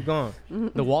 Bill. Keep going.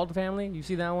 The Walton family, you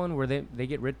see that one where they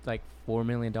get rich, like $4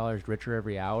 million richer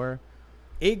every hour.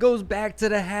 It goes back to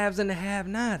the haves and the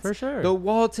have-nots. For sure. The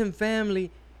Walton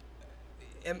family.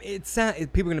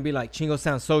 People are gonna be like, Chingo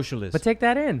sounds socialist, but take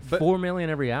that in, $4 million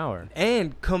every hour,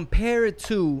 and compare it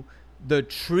to the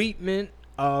treatment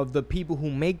of the people who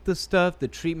make the stuff, the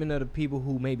treatment of the people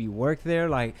who maybe work there.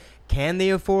 Like, can they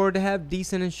afford to have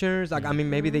decent insurance? Like, I mean,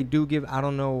 maybe they do give. I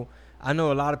don't know. I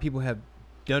know a lot of people have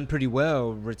done pretty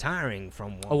well retiring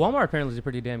from Walmart. Walmart apparently is a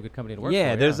pretty damn good company to work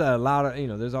for. There's a lot of,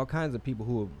 there's all kinds of people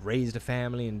who have raised a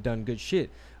family and done good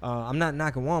shit. I'm not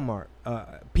knocking Walmart,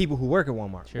 people who work at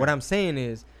Walmart. Sure. What I'm saying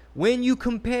is, when you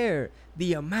compare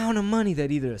the amount of money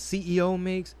that either a CEO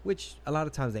makes, which a lot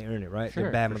of times they earn it, right? Sure,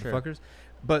 they're bad motherfuckers. Sure.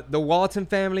 But the Walton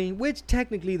family, which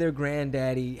technically their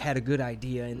granddaddy had a good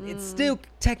idea, and it's still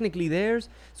technically theirs.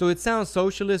 So it sounds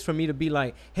socialist for me to be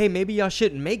like, hey, maybe y'all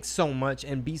shouldn't make so much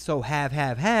and be so have,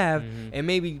 and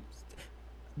maybe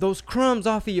those crumbs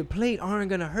off of your plate aren't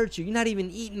going to hurt you. You're not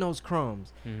even eating those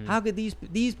crumbs. How could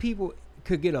these people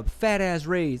could get a fat ass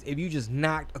raise if you just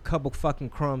knocked a couple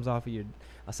fucking crumbs off of your...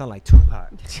 I sound like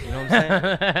Tupac. You know what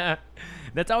I'm saying?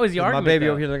 That's always the argument. My baby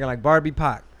over here looking like Barbie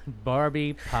Pac.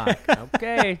 Barbie Pac.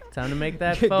 Okay, time to make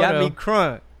that photo. Got me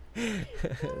crunk.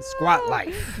 Squat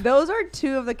life. Those are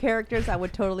 2 of the characters I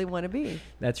would totally want to be.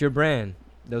 That's your brand.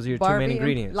 Those are your Barbie 2 main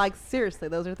ingredients. Like, seriously,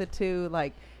 those are the 2.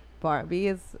 Like, Barbie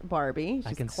is Barbie. She's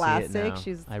I can classic. See it now.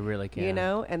 She's, I really can.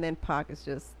 And then Pac is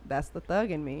just, that's the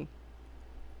thug in me.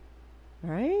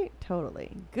 Right?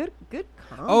 Totally. Good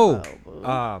combo.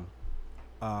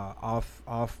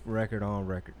 Off record, on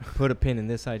record. Put a pin in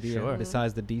this idea. Sure.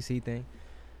 Besides the DC thing.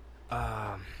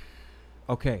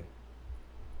 Okay.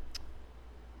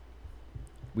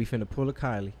 We finna pull a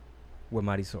Kylie with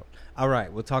Marisol. All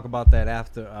right, we'll talk about that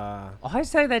after. I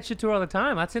say that shit to her all the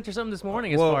time. I sent her something this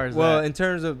morning that. In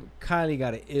terms of Kylie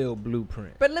got an ill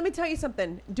blueprint. But let me tell you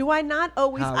something. Do I not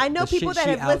always... I know people that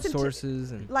have listened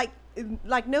to... And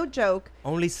like, no joke.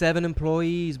 Only 7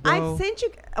 employees, bro.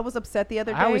 I was upset the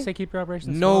other day. I always say keep your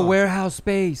operations no small. Warehouse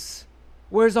space.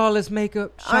 Where's all this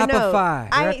makeup? Shopify.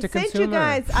 I sent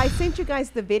you guys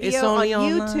the video on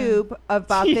YouTube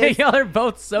about this. Y'all are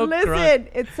both so Listen,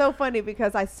 it's so funny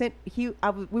because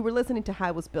we were listening to How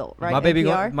It Was Built, right?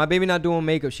 My baby not doing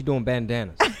makeup. She doing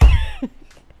bandanas.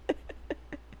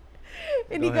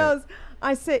 And he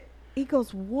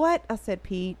goes, what? I said,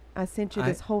 Pete, I sent you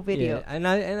this whole video. Yeah, and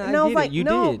I was like,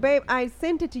 no, did. Babe, I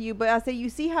sent it to you, but I said, you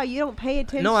see how you don't pay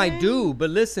attention? No, I do.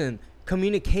 But listen,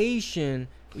 communication,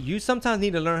 you sometimes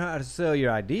need to learn how to sell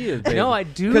your ideas, baby. No, I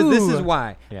do. Because this is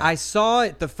why. Yeah. I saw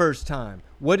it the first time.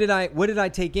 What did I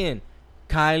take in?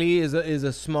 Kylie is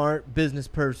a smart business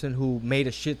person who made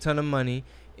a shit ton of money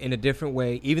in a different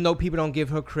way. Even though people don't give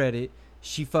her credit,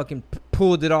 she fucking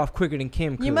pulled it off quicker than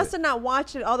Kim could. You must have not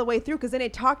watched it all the way through, because then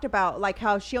it talked about like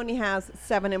how she only has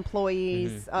 7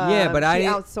 employees. But she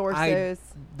outsources.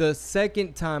 The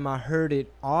second time I heard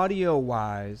it audio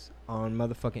wise on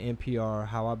motherfucking NPR,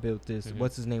 How I Built This. Mhm.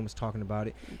 What's his name was talking about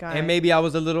it. Guy. And maybe I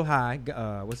was a little high.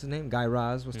 What's his name? Guy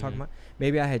Raz was talking Mhm. about.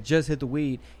 Maybe I had just hit the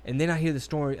weed. And then I hear the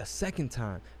story a second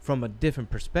time from a different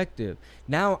perspective.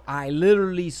 Now I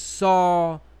literally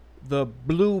saw the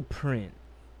blueprint.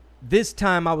 This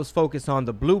time I was focused on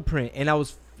the blueprint. And I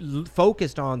was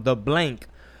focused on the blank.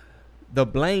 The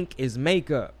blank is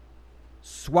makeup.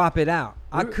 Swap it out.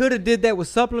 I could have did that with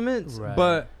supplements, Right.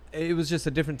 but it was just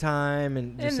a different time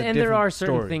and just a and different there are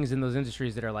certain story. things in those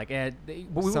industries that are like, but we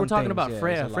were Some talking things, about yeah,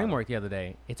 there's a lot. framework the other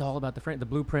day. It's all about the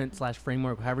blueprint /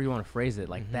 framework, however you want to phrase it.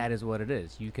 Like Mhm. that is what it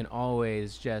is. You can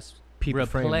always just People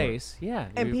replace. Yeah.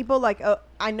 And people like, oh,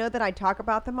 I know that I talk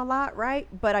about them a lot, right?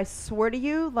 But I swear to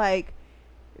you, like,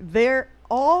 they're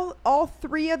all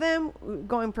three of them,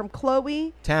 going from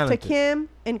Chloe Talented. to Kim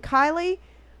and Kylie.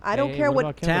 I don't care what.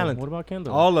 about Kendall? talent. What about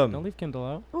Kendall? All of 'em. Don't leave Kendall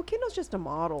out. Well, Kendall's just a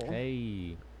model.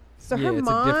 Hey. So Yeah, her it's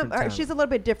a mom, different she's a talent. little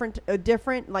bit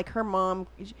different. Like her mom,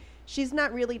 she's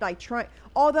not really like trying.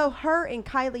 Although her and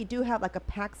Kylie do have like a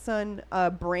PacSun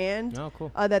brand Oh,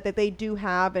 cool. that they do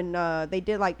have, and they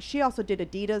did like she also did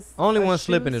Adidas. Only one shoes.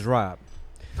 slipping is Rob.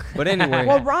 But anyway.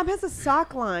 Well, Rob has a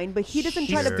sock line, but he doesn't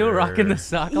try He's to. still rocking the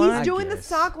sock He's line. doing the guess.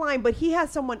 sock line, but he has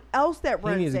someone else that He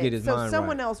runs needs to it. get his So mind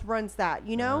someone right. else runs that,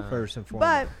 you know. First and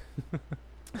foremost.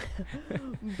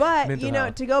 But Mental you know,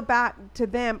 health. to go back to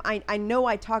them, I know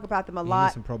I talk about them a You need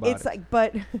lot. some It's probiotics. like,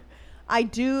 but I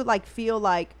do like feel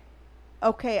like,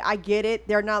 okay, I get it.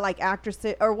 They're not like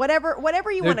actresses or whatever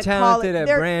you They're want to call it. talented at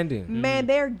They're, branding. Man,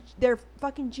 they're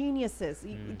fucking geniuses.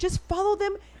 You just follow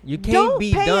them. You can't Don't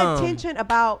be pay dumb. attention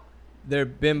about They're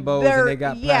bimbos their and they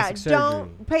got plastic surgery.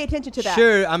 Don't pay attention to that.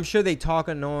 Sure, I'm sure they talk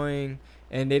annoying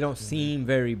and they don't seem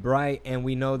very bright, and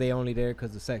we know they only there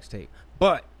because of sex tape.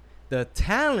 But the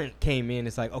talent came in.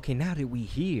 It's like, okay, now that we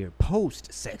here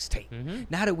post sex tape,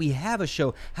 now that we have a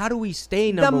show, how do we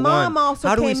stay number The one? mom also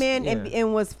How do we came in yeah.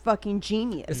 and was fucking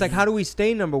genius. It's like, how do we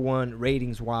stay number one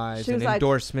ratings wise She and was like,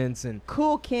 endorsements and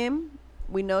cool, Kim.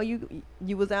 We know you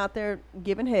was out there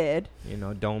giving head,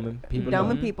 doming people. dumbing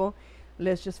down. people.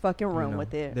 Let's just fucking You run know,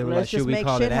 with it. They were Let's like, should just we make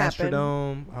call shit it happen.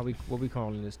 Astrodome? What we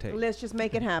calling this tape? Let's just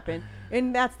make it happen.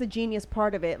 And that's the genius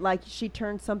part of it. Like, she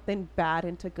turned something bad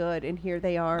into good, and here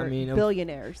they are,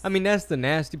 billionaires. I mean, that's the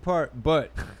nasty part,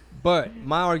 but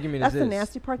my argument that's is the this.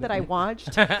 nasty part that I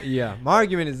watched. Yeah, my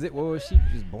argument is that, well, she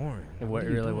just boring. What it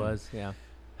really was, yeah.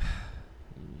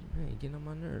 Man, you're getting on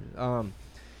my nerves.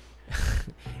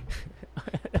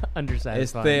 Undersized.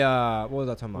 It's the what was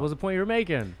I talking What was about? the point you were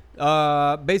making?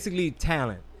 Basically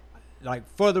talent. Like,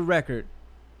 for the record,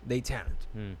 they talent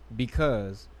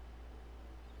because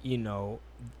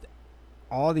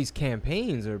all these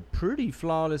campaigns are pretty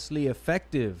flawlessly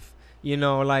effective.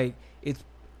 Like, it's,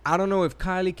 I don't know if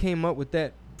Kylie came up with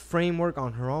that framework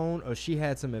on her own, or she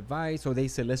had some advice, or they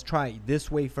said, let's try it this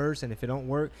way first, and if it don't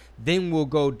work, then we'll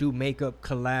go do makeup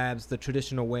collabs the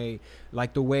traditional way,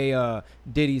 like the way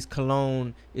Diddy's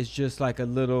cologne is just like a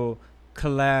little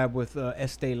collab with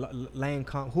Estee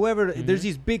Lancome, whoever. There's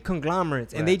these big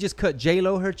conglomerates, and they just cut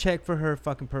J-Lo her check for her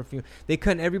fucking perfume. They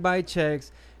cutting everybody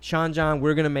checks. Sean John,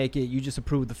 we're gonna make it, you just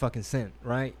approve the fucking scent,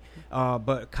 right?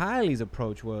 But Kylie's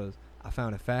approach was, I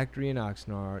found a factory in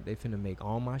Oxnard, they finna make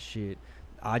all my shit,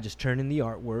 I just turn in the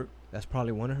artwork. That's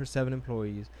probably one of her 7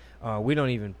 employees. We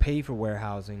don't even pay for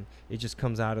warehousing. It just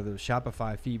comes out of the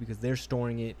Shopify fee because they're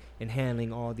storing it and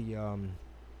handling all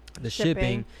the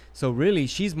shipping. So really,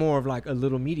 she's more of like a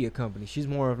little media company. She's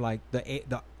more of like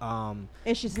And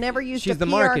she's never used she's a the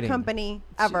PR marketing. company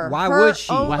ever. Why Her would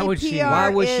she? only Why would she? PR Why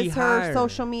would she is her hire?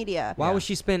 social media. Why would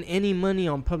she spend any money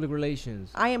on public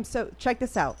relations? I am so. Check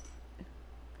this out.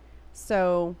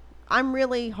 So I'm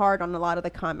really hard on a lot of the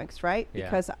comics, right? Yeah.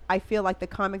 Because I feel like the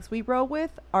comics we roll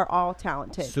with are all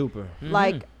talented. Super.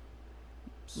 Like,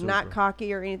 Super. not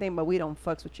cocky or anything, but we don't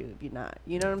fucks with you if you're not.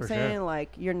 You know what I'm For saying? sure.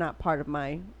 Like, you're not part of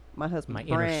my husband's My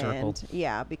inner brand. circle.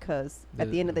 Yeah, because at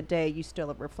the end of the day, you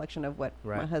still a reflection of what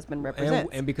my Right. husband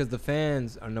represents. And because the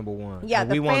fans are number one. Yeah,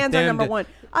 And the we want fans are them number to- one.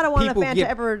 I don't want a people fan get- to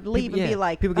ever leave people- and be yeah,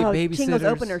 like, people get oh, Chingo's babysitters.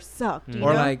 opener sucked. You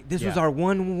Or know? like, this was Yeah. our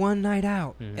one night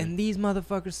out, Mhm. and these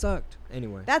motherfuckers sucked.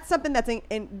 Anyway. That's something that's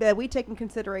that we take in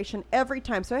consideration every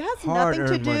time. So it has nothing to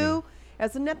Hard-earned do. money.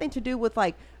 Has nothing to do with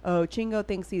like, oh, Chingo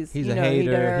thinks he's He's you a know,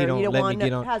 hater, he don't let me want get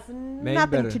to- on. Has you nothing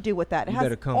better- to do with that. It you has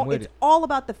better come with it's it. all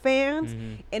about the fans,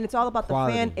 Mhm. and it's all about the fan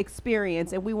Quality.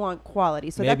 experience, and we want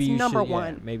quality. So Maybe that's you number should, yeah,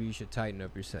 one. maybe you should tighten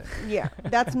up your set. Yeah,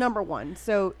 that's number one.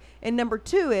 So, and number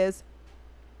two is,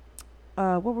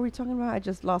 what were we talking about? I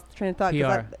just lost the train of thought.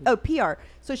 'cause PR.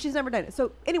 So she's never done it.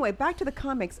 So anyway, back to the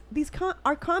comics. These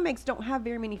our comics don't have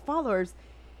very many followers,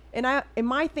 and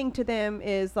my thing to them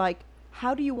is like,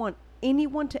 how do you want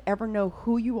anyone to ever know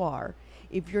who you are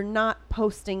if you're not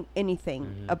posting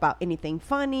anything about anything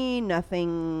funny,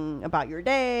 nothing about your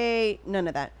day, none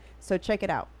of that. So check it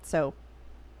out. So,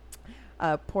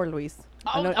 poor Luis.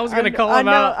 I was going to call him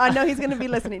out. I know he's going to be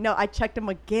listening. No, I checked him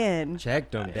again.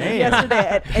 Checked him, damn.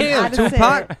 Yesterday at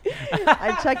Tupac.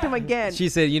 I checked him again. She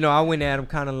said, I went at him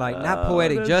kind of like, not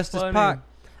poetic justice funny. Pac.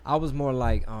 I was more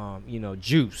like,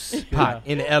 Juice Pac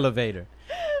in the elevator.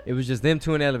 It was just them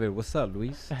two in the elevator. What's up,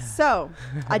 Luis? So,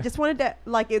 I just wanted to,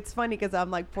 it's funny because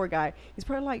I'm like, poor guy. He's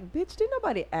probably like, bitch, didn't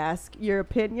nobody ask your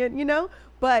opinion,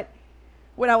 But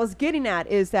what I was getting at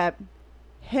is that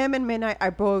him and Midnight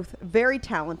are both very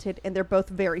talented and they're both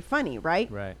very funny, right?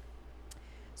 Right.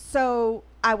 So,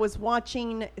 I was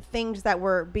watching things that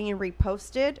were being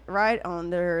reposted, right,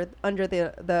 under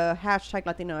the hashtag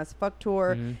Latino as fuck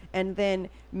tour. And then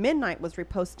Midnight was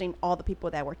reposting all the people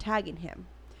that were tagging him.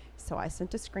 So I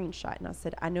sent a screenshot and I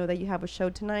said, I know that you have a show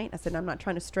tonight. I said, I'm not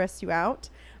trying to stress you out.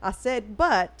 I said,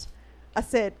 I'm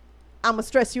going to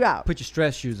stress you out. Put your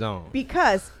stress shoes on.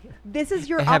 Because this is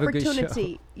your have a good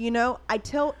opportunity. I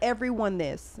tell everyone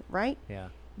this, right? Yeah.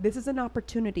 This is an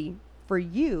opportunity for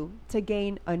you to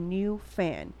gain a new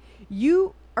fan.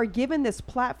 You are given this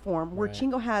platform where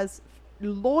Chingo has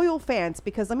loyal fans,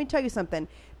 because let me tell you something.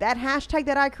 That hashtag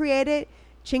that I created,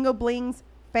 Chingo Blings,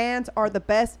 fans are the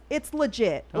best. It's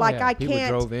legit.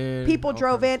 People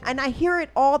drove in and I hear it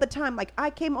all the time. Like, I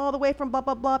came all the way from blah,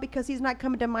 blah, blah because he's not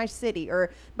coming to my city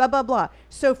or blah, blah, blah.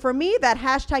 So for me, that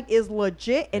hashtag is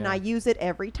legit and I use it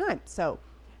every time. So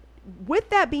with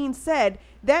that being said,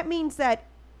 that means that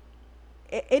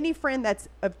any friend that's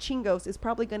of Chingo's is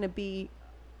probably going to be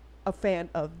a fan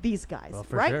of these guys,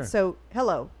 right? Sure. So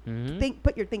hello,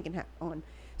 put your thinking hat on.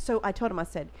 So I told him, I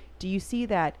said, do you see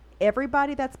that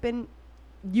everybody that's been,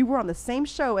 you were on the same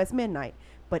show as Midnight,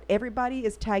 but everybody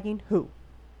is tagging who?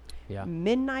 Yeah.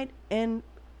 Midnight and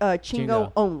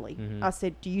Chingo only. I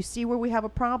said, do you see where we have a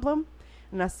problem?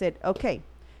 And I said, okay,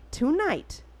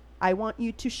 tonight I want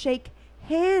you to shake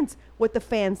hands with the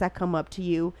fans that come up to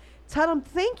you. Tell them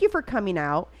thank you for coming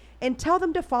out and tell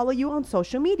them to follow you on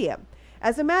social media.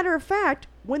 As a matter of fact,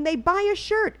 when they buy a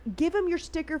shirt, give them your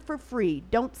sticker for free.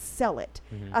 Don't sell it.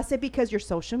 I said, because your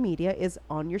social media is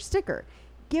on your sticker.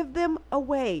 Give them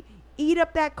away. Eat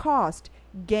up that cost.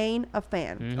 Gain a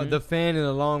fan. The fan in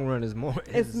the long run is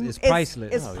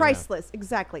priceless. It's priceless.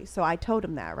 Exactly. So I told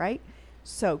him that, right?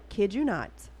 So, kid you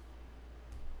not.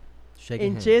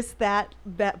 Shaking hands. Just that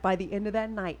by the end of that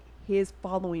night, his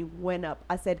following went up.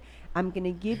 I said, I'm going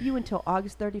to give you until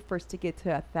August 31st to get to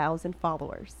 1,000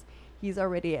 followers. He's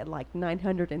already at like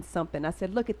 900 and something. I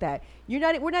said, look at that.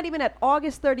 We're not even at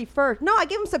August 31st. No, I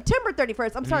give him September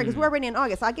 31st. I'm sorry, because we're already in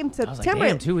August. I give him September. I was like,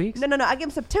 damn, 2 weeks? No. I give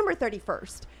him September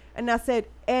 31st. And I said,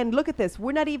 and look at this.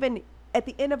 We're not even at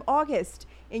the end of August.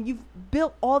 And you've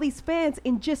built all these fans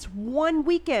in just one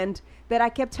weekend that I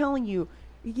kept telling you.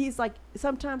 He's like,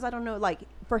 sometimes I don't know, like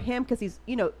for him, because he's,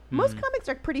 most comics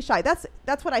are pretty shy. That's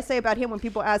what I say about him when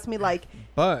people ask me like.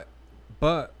 But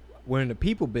we're in the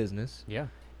people business. Yeah.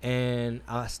 And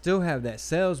I still have that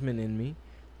salesman in me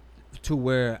to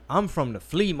where I'm from the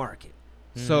flea market.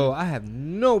 So I have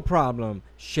no problem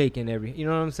shaking you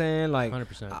know what I'm saying? Like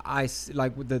 100%. I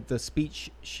like with the speech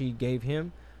she gave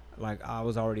him, like I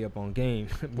was already up on game.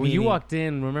 Well, you walked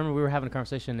in, remember we were having a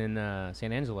conversation in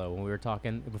San Angelo when we were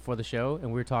talking before the show,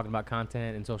 and we were talking about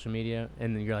content and social media,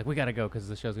 and then you're like, we got to go because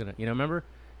the show's going to, remember?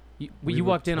 You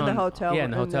walked in on the hotel. Yeah,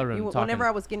 in the hotel room. Whenever I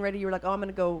was getting ready, you were like, "Oh, I'm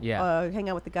gonna go hang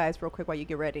out with the guys real quick while you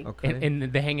get ready." Okay. And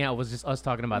the hangout was just us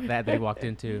talking about that he walked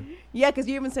into. Yeah, because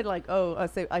you even said like, "Oh,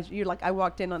 you're like I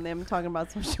walked in on them talking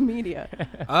about social media."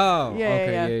 Oh, yeah,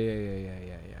 okay,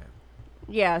 yeah.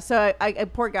 Yeah, so I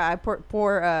poor guy,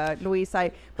 poor Luis.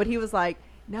 But he was like,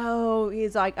 no,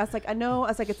 he's like, I was like, I know. I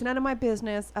was like, it's none of my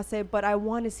business. I said, but I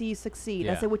want to see you succeed.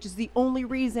 Yeah. I said, which is the only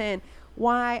reason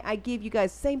why I give you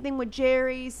guys. Same thing with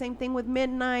Jerry. Same thing with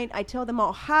Midnight. I tell them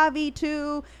all. Javi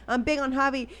too. I'm big on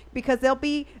Javi because they'll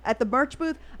be at the merch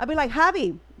booth. I'll be like,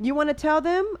 Javi, you want to tell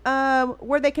them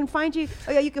where they can find you?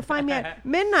 Oh yeah, you can find me at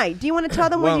Midnight. Do you want to tell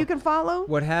them where you can follow?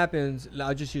 What happens?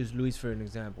 I'll just use Luis for an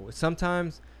example.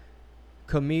 Sometimes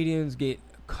comedians get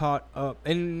caught up,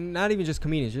 and not even just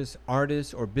comedians, just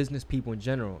artists or business people in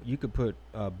general. You could put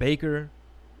baker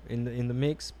in the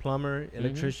mix, plumber,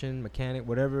 electrician, mechanic,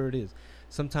 whatever it is.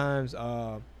 Sometimes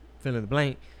fill in the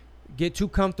blank, get too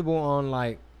comfortable on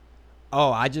like,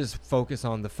 oh, I just focus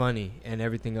on the funny and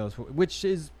everything else, which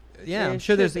is I'm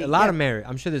sure there's a lot of merit.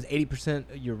 I'm sure there's 80%.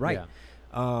 You're right.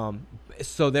 Yeah.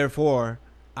 So therefore,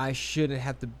 I shouldn't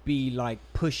have to be like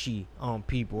pushy on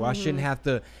people. I shouldn't have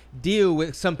to deal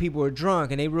with some people are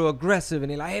drunk and they real aggressive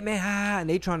and they like, hey man, ha, and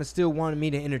they trying to still want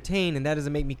me to entertain, and that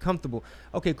doesn't make me comfortable.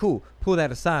 Okay, cool. Pull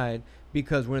that aside,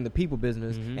 because we're in the people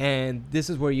business, and this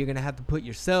is where you're gonna have to put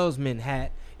your salesman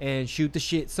hat and shoot the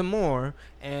shit some more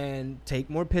and take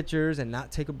more pictures and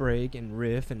not take a break and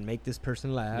riff and make this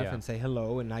person laugh and say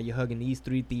hello, and now you're hugging these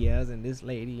three tias and this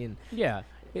lady and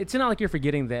it's not like you're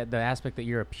forgetting the aspect that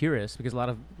you're a purist, because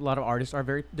a lot of artists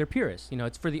are they're purists. You know,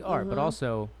 it's for the art, but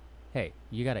also, hey,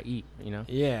 you gotta eat. You know.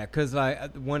 Yeah, because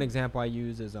like one example I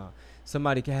use is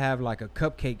somebody can have like a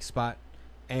cupcake spot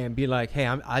and be like, hey,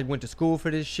 I went to school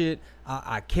for this shit.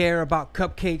 I care about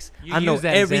cupcakes. I know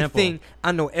everything.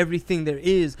 I know everything there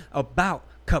is about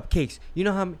cupcakes. You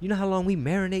know how long we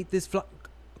marinate this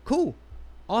cool,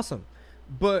 awesome,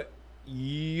 but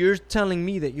you're telling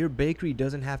me that your bakery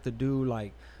doesn't have to do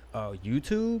like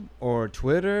YouTube or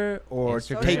Twitter or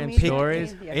to take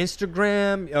stories,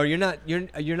 Instagram, or you're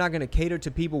not gonna cater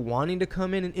to people wanting to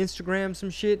come in and Instagram some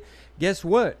shit. Guess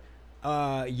what?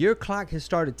 Your clock has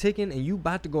started ticking and you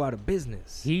about to go out of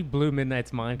business. He blew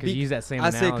Midnight's mind because you use that same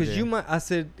analogy. I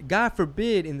said, God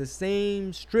forbid, in the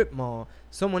same strip mall,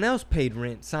 someone else paid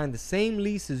rent, signed the same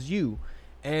lease as you,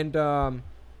 and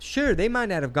sure, they might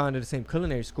not have gone to the same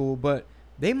culinary school, but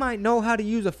they might know how to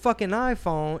use a fucking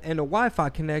iPhone and a Wi-Fi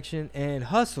connection and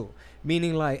hustle.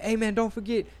 Meaning like, hey man, don't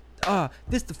forget,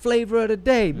 this the flavor of the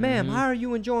day. Ma'am, how are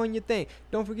you enjoying your thing?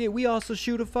 Don't forget, we also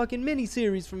shoot a fucking mini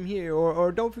series from here.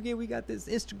 Or don't forget, we got this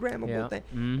Instagrammable thing.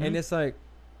 And it's like,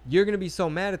 you're going to be so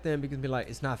mad at them because be like,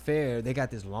 it's not fair. They got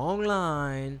this long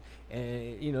line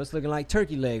and, you know, it's looking like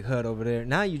turkey leg hut over there.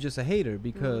 Now you just a hater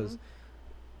because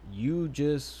you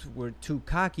just were too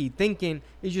cocky thinking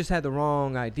you just had the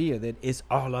wrong idea that it's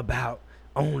all about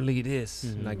only this.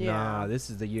 Like, nah, this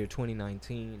is the year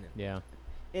 2019. Yeah.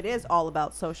 It is all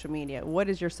about social media. What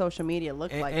does your social media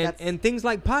look like? And things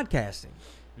like podcasting,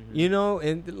 you know,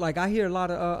 and like I hear a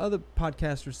lot of other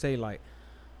podcasters say like,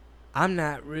 I'm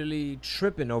not really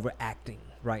tripping over acting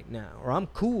right now, or I'm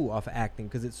cool off of acting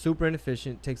because it's super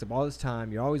inefficient, takes up all this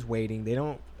time, you're always waiting, they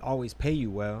don't always pay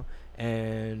you well,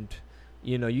 and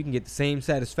you know, you can get the same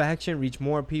satisfaction, reach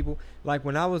more people. Like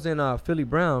when I was in Philly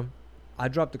Brown, I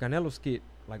dropped the Canelo skit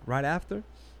like right after.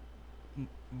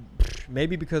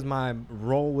 Maybe because my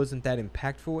role wasn't that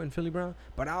impactful in Philly Brown,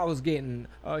 but I was getting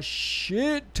a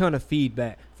shit ton of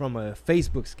feedback from a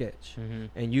Facebook sketch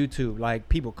and YouTube. Like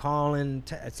people calling,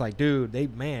 it's like, dude,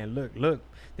 look,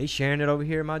 they sharing it over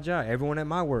here at my job. Everyone at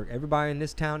my work, everybody in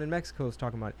this town in Mexico is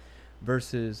talking about it.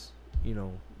 Versus, you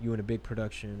know, you in a big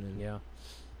production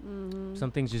and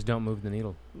some things just don't move the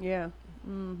needle. Yeah,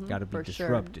 got to be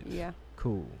disruptive. Sure. Yeah,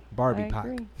 cool. Barbie Pac.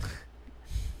 Know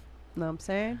what I'm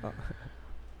saying?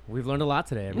 We've learned a lot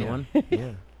today, everyone.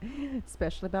 Yeah.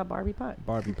 Especially about Barbie Pac.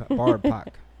 Barb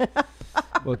Pac.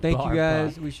 Well, thank you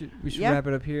guys. We should wrap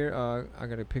it up here. I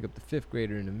got to pick up the 5th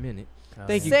grader in a minute.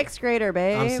 Thank you. 6th grader,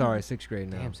 babe. I'm sorry, 6th grade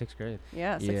now. Damn, 6th grade.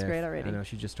 Yeah, 6th grade already. I know,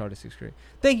 she just started 6th grade.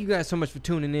 Thank you guys so much for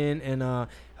tuning in, and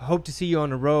hope to see you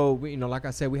on the road. You know, like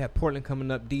I said, we have Portland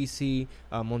coming up, DC,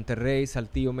 Monterrey,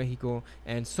 Saltillo, Mexico,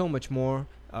 and so much more.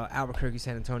 Albuquerque,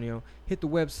 San Antonio. Hit the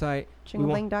website.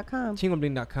 Chingobling.com.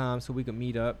 Chingobling.com so we can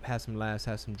meet up, have some laughs,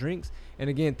 have some drinks. And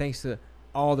again, thanks to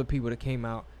all the people that came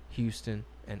out, Houston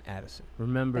and Addison.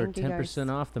 Remember, 10%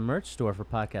 off the merch store for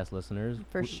podcast listeners.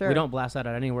 For sure. We don't blast that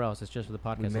out anywhere else. It's just for the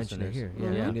podcast we mentioned listeners. It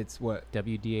here. Yeah. And it's what?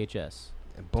 WDHS.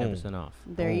 And boom. 10% off.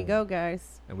 There you go,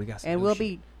 guys. And we got some and we'll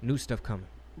be new stuff coming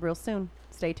real soon.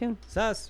 Stay tuned. Sus.